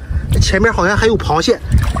前面好像还有螃蟹，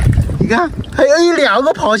你看还有2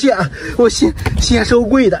个螃蟹，我先收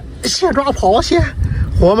贵的，先抓螃蟹，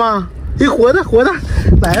活吗？哎，活的，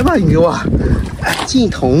来吧，你给我，进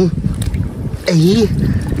桶。哎，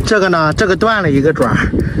这个呢？这个断了一个爪，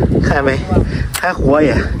看没？还活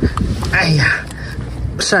也。哎呀，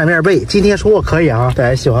扇面贝，今天收获可以啊！大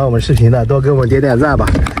家喜欢我们视频的，多给我们点赞吧，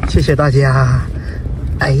谢谢大家。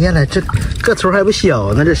哎呀嘞，这个头还不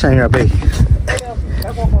小呢，这扇面贝。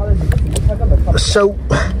收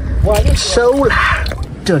了，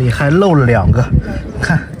这里还漏了2个，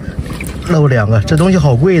看。漏2个，这东西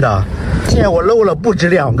好贵的，见我漏了不止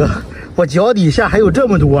2个，我脚底下还有这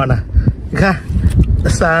么多呢。你看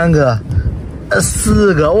，3个、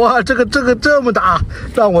4个，哇，这个这么大，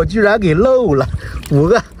让我居然给漏了5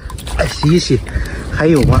个。哎，洗一洗，还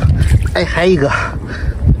有吗？哎，还一个。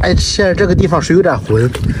哎，现在这个地方水有点浑，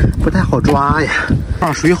不太好抓呀。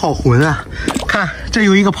水好浑啊！看，这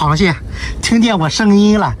有一个螃蟹，听见我声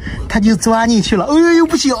音了，它就钻进去了。哎呦，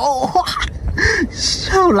不小，哇！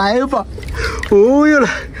上来吧！哦哟了，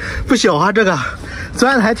不小啊，这个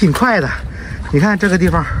钻的还挺快的。你看这个地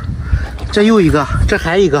方，这又一个，这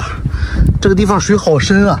还一个，这个地方水好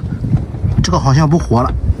深啊。这个好像不活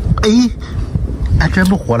了，哎，真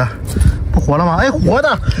不活了，不活了吗？哎，活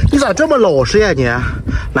的！你咋这么老实呀你？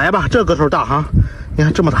来吧，这个头大哈，你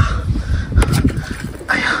看这么大。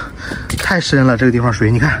哎呀，太深了，这个地方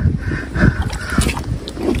水，你看。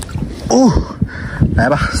哦。来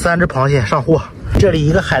吧，3只螃蟹上货。这里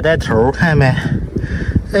一个海带头，看见没？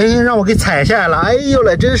哎，让我给踩下来了。哎呦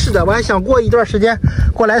嘞，真是的，我还想过一段时间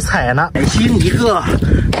过来采呢。海星1个、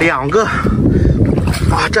2个，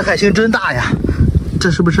哇，这海星真大呀！这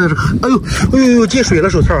是不是？哎呦，哎呦，进水了，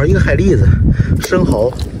手套，一个海蛎子，生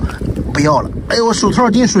蚝，不要了。哎呦，我手套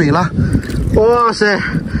进水了，哇塞！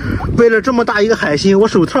为了这么大一个海星，我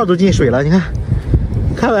手套都进水了，你看，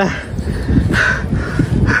看没？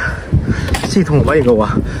系统吧一个我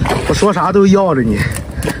说啥都要着你。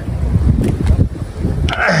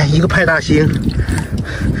哎，一个派大星，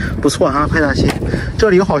不错啊，派大星。这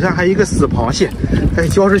里好像还有一个死螃蟹，哎，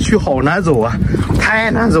礁石区好难走啊，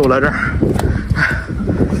太难走了这儿。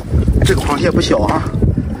这个螃蟹不小啊，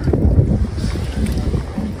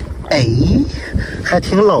哎，还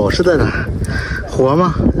挺老实的呢。活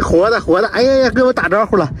吗？活的，活的。哎呀呀，跟我打招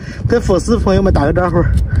呼了，跟粉丝朋友们打个招呼。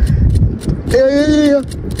哎呀呀呀呀，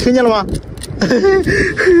听见了吗？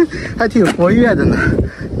还挺活跃的呢。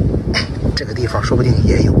哎，这个地方说不定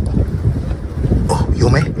也有。哦，有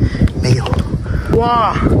没？没有。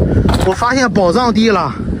哇，我发现宝藏地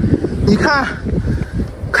了。你看，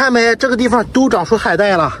看没？这个地方都长出海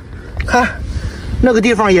带了。看，那个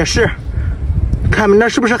地方也是。看没？那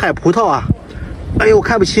是不是海葡萄啊？哎呦，我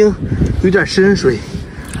看不清，有点深水。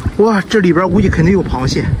哇，这里边估计肯定有螃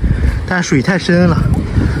蟹，但水太深了。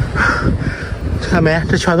看没？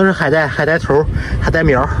这全都是海带，海带头，海带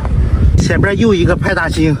苗。前边又一个派大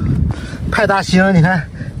星，派大星，你看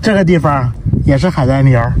这个地方也是海带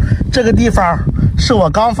苗，这个地方是我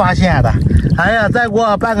刚发现的。哎呀，再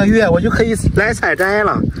过半个月我就可以来采摘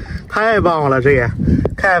了，太棒了！这也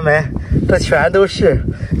看见没？这全都是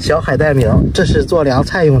小海带苗，这是做凉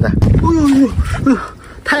菜用的。哎呦呦呦，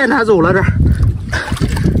太难走了这儿。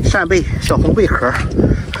扇贝，小红贝壳，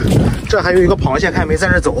这还有一个螃蟹，看没在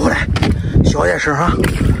这走过来，小点声啊！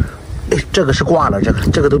哎，这个是挂了，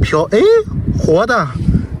这个都飘，哎，活的，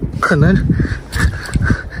可能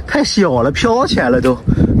太小了，飘起来了都。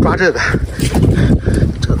抓这个，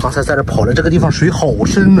这个刚才在这跑了，这个地方水好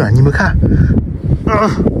深啊，你们看，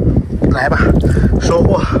来吧，收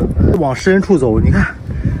获，往深处走，你看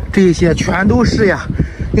这些全都是呀，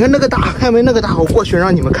你看那个大，看没那个大，我过去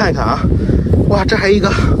让你们看看啊。哇，这还有一个，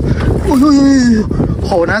哦呦呦呦呦，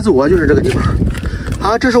好难走啊！就是这个地方，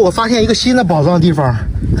啊，这是我发现一个新的宝藏地方，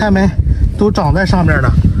看没？都长在上面呢。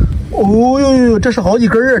哦呦呦，这是好几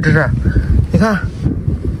根啊！这是，你看，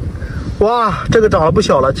哇，这个长了不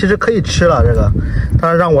小了，其实可以吃了。这个，当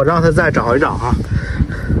然让它再长一长啊。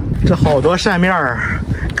这好多扇面儿，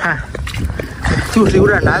看，就是有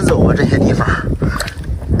点难走啊，这些地方。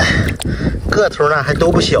个头呢还都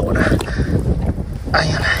不小呢。哎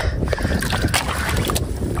呀！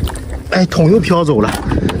哎，桶又飘走了，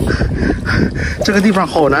这个地方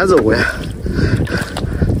好难走呀。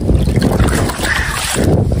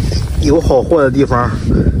有好货的地方，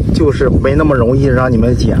就是没那么容易让你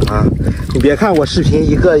们捡啊。你别看我视频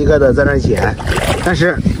一个一个的在那捡，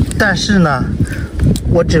但是呢，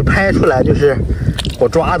我只拍出来就是我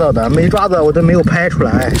抓到的，没抓到我都没有拍出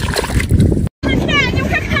来。你们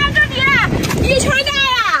快看这里，一圈蛋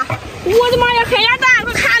呀！我的妈呀，海鸭蛋，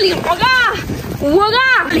快看2个、5个，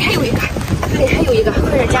这里还有一个，这里还有一个，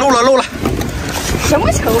快点加！漏了！什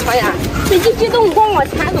么情况呀？这一激动光往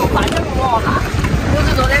前走，把这个忘了。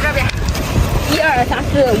走在这边，1、2、3、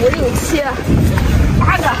4、5、6、7、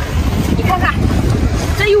8个，你看看，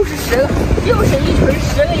这又是10个，又是一群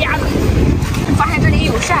10个鸭子。发现这里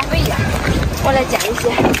有扇贝呀，我来捡一些。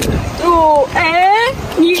哟，哎，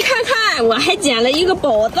你看看，我还捡了一个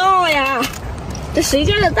宝藏呀！这谁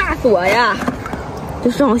家的大锁呀？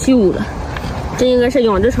这上锈了，这应该是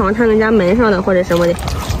养殖场他们家门上的或者什么的，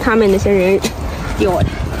他们那些人掉的，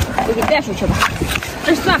我给带出去吧。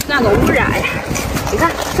这算不算个污染呀？你看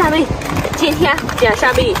扇贝，今天捡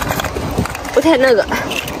扇贝不太那个，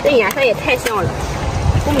这颜色也太像了，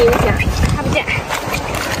不明显，看不见，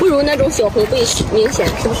不如那种小红贝明显，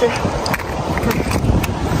是不是？看，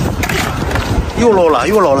又漏了。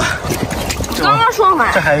刚刚说完。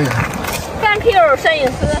这还有一个。Thank you， 摄影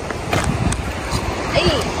师。哎，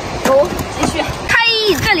走，继续。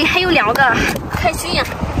嘿，这里还有2个，开心呀！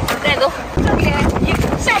再走，这里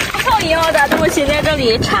像葡萄一样的东西在这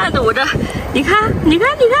里颤抖着。你看，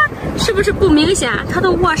是不是不明显？它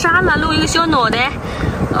都卧沙了，露一个小脑袋。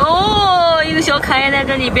哦，一个小可爱在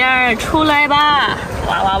这里边，出来吧！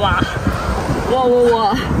哇哇哇！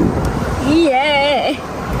哇！耶！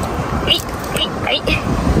哎，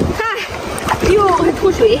看，哟，还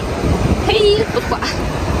吐水。嘿，不错，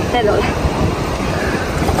带走了。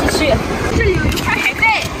继续，这里有一块海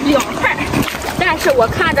带，2块，但是我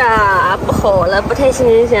看着不好了，不太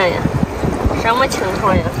新鲜呀。什么情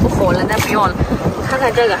况呀？不好了，那不要了。看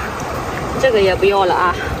看这个也不要了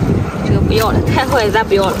啊，这个不不要了，太坏的咱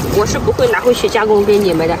不要了。我是不会拿回去加工给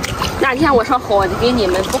你们的。那天我说好的给你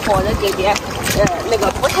们，不好的给别那个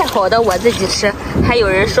不太好的我自己吃。还有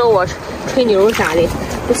人说我吹牛啥的，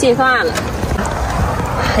不信算了。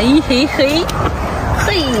嘿嘿嘿，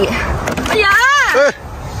嘿，哎呀，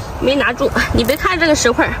没拿住。你别看这个石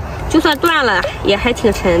块，就算断了也还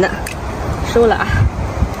挺沉的。收了啊，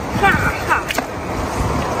哈哈，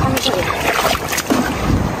看这里。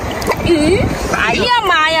鱼，哎呀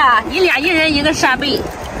妈呀！你俩一人一个扇贝，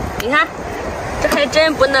你看，这还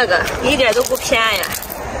真不那个，一点都不偏呀。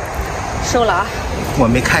收了啊！我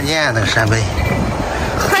没看见那个扇贝。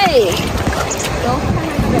嘿，走，看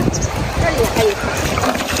看这边，这里还有个。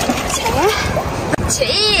起，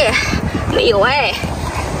没有哎，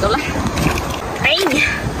走了。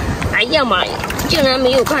哎呀妈呀！竟然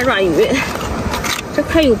没有八爪鱼，这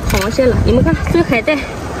块有螃蟹了。你们看，这海带，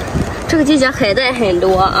这个季节海带很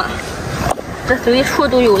多啊。这随处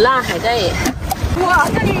都有烂海带，哇，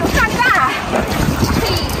这里有炸弹！嘿，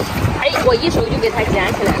哎，我一手就给它捡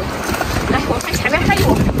起来了。来，我看前面还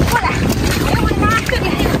有，过来！哎呦我的妈，这里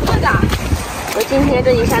还有4个！我今天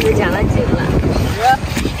这一下子捡了几个了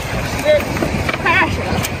？10，快20个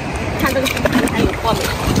了。看这个还有货没？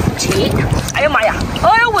起！哎呀妈呀！哎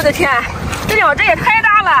呦我的天，这两只也太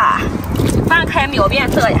大了，翻开秒变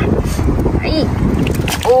色呀！哎，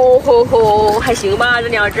哦吼吼，还行吧这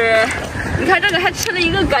两只。你看这个还吃了一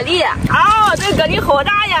个蛤蜊啊！这个蛤蜊好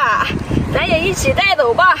大呀，咱也一起带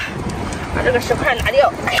走吧。把这个石块拿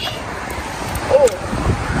掉。哦，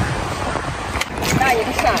大一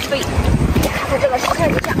个扇贝。你看看这个石块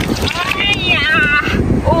底下，哎呀，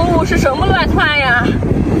哦，是什么乱窜呀？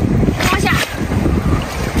放下。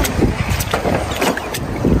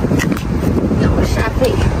两个扇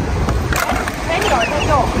贝，海鸟在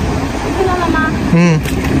叫，你看到了吗？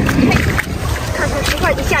看看石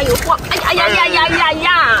块底下有货。哎呀呀呀呀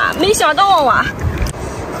呀！没想到啊！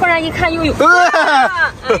突然一看又有。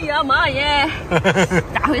哎呀妈耶！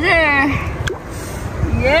咋回事？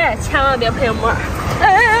耶！千万别喷沫！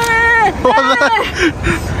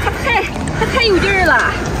它太有劲儿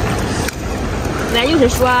了。咱就是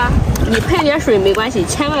说，你喷点水没关系，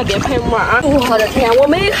千万别喷沫啊！我的天，我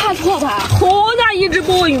没看错吧？好大一只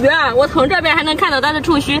鲍鱼啊！我从这边还能看到它的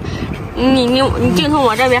触须。你镜头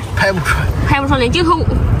往这边。拍不出来。拍不出来，镜头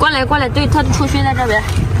过来，对，它的触须在这边。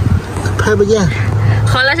拍不见。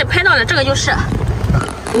好了，是拍到了，这个就是。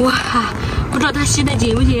哇，不知道它吸的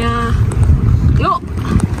紧不紧啊？哟，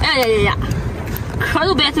哎呀，壳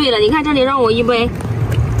都掰碎了，你看这里让我一掰，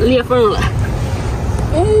裂缝了。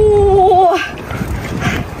哦，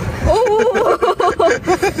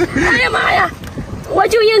哎呀妈呀！我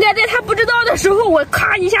就应该在它不知道的时候，我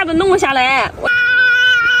咔一下子弄下来。哇！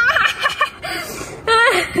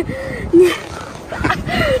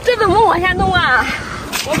这怎么往下弄啊？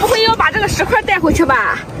我不会要把这个石块带回去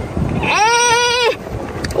吧？哎，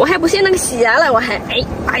我还不信那个邪了，我还呀，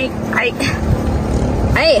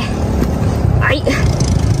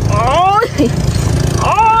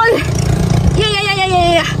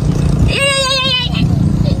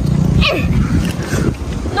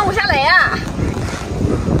弄不下来呀！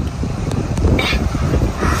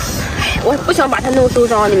我不想把它弄受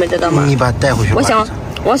伤，你们知道吗？你把它带回去吧。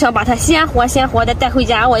我想把它鲜活的带回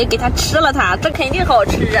家，我也给它吃了它，这肯定好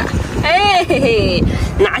吃啊！哎嘿嘿，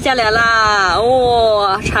拿下来了，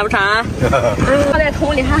哦，馋不馋？放在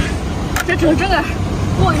桶里哈，这整这个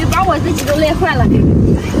鲍鱼把我自己都累坏了。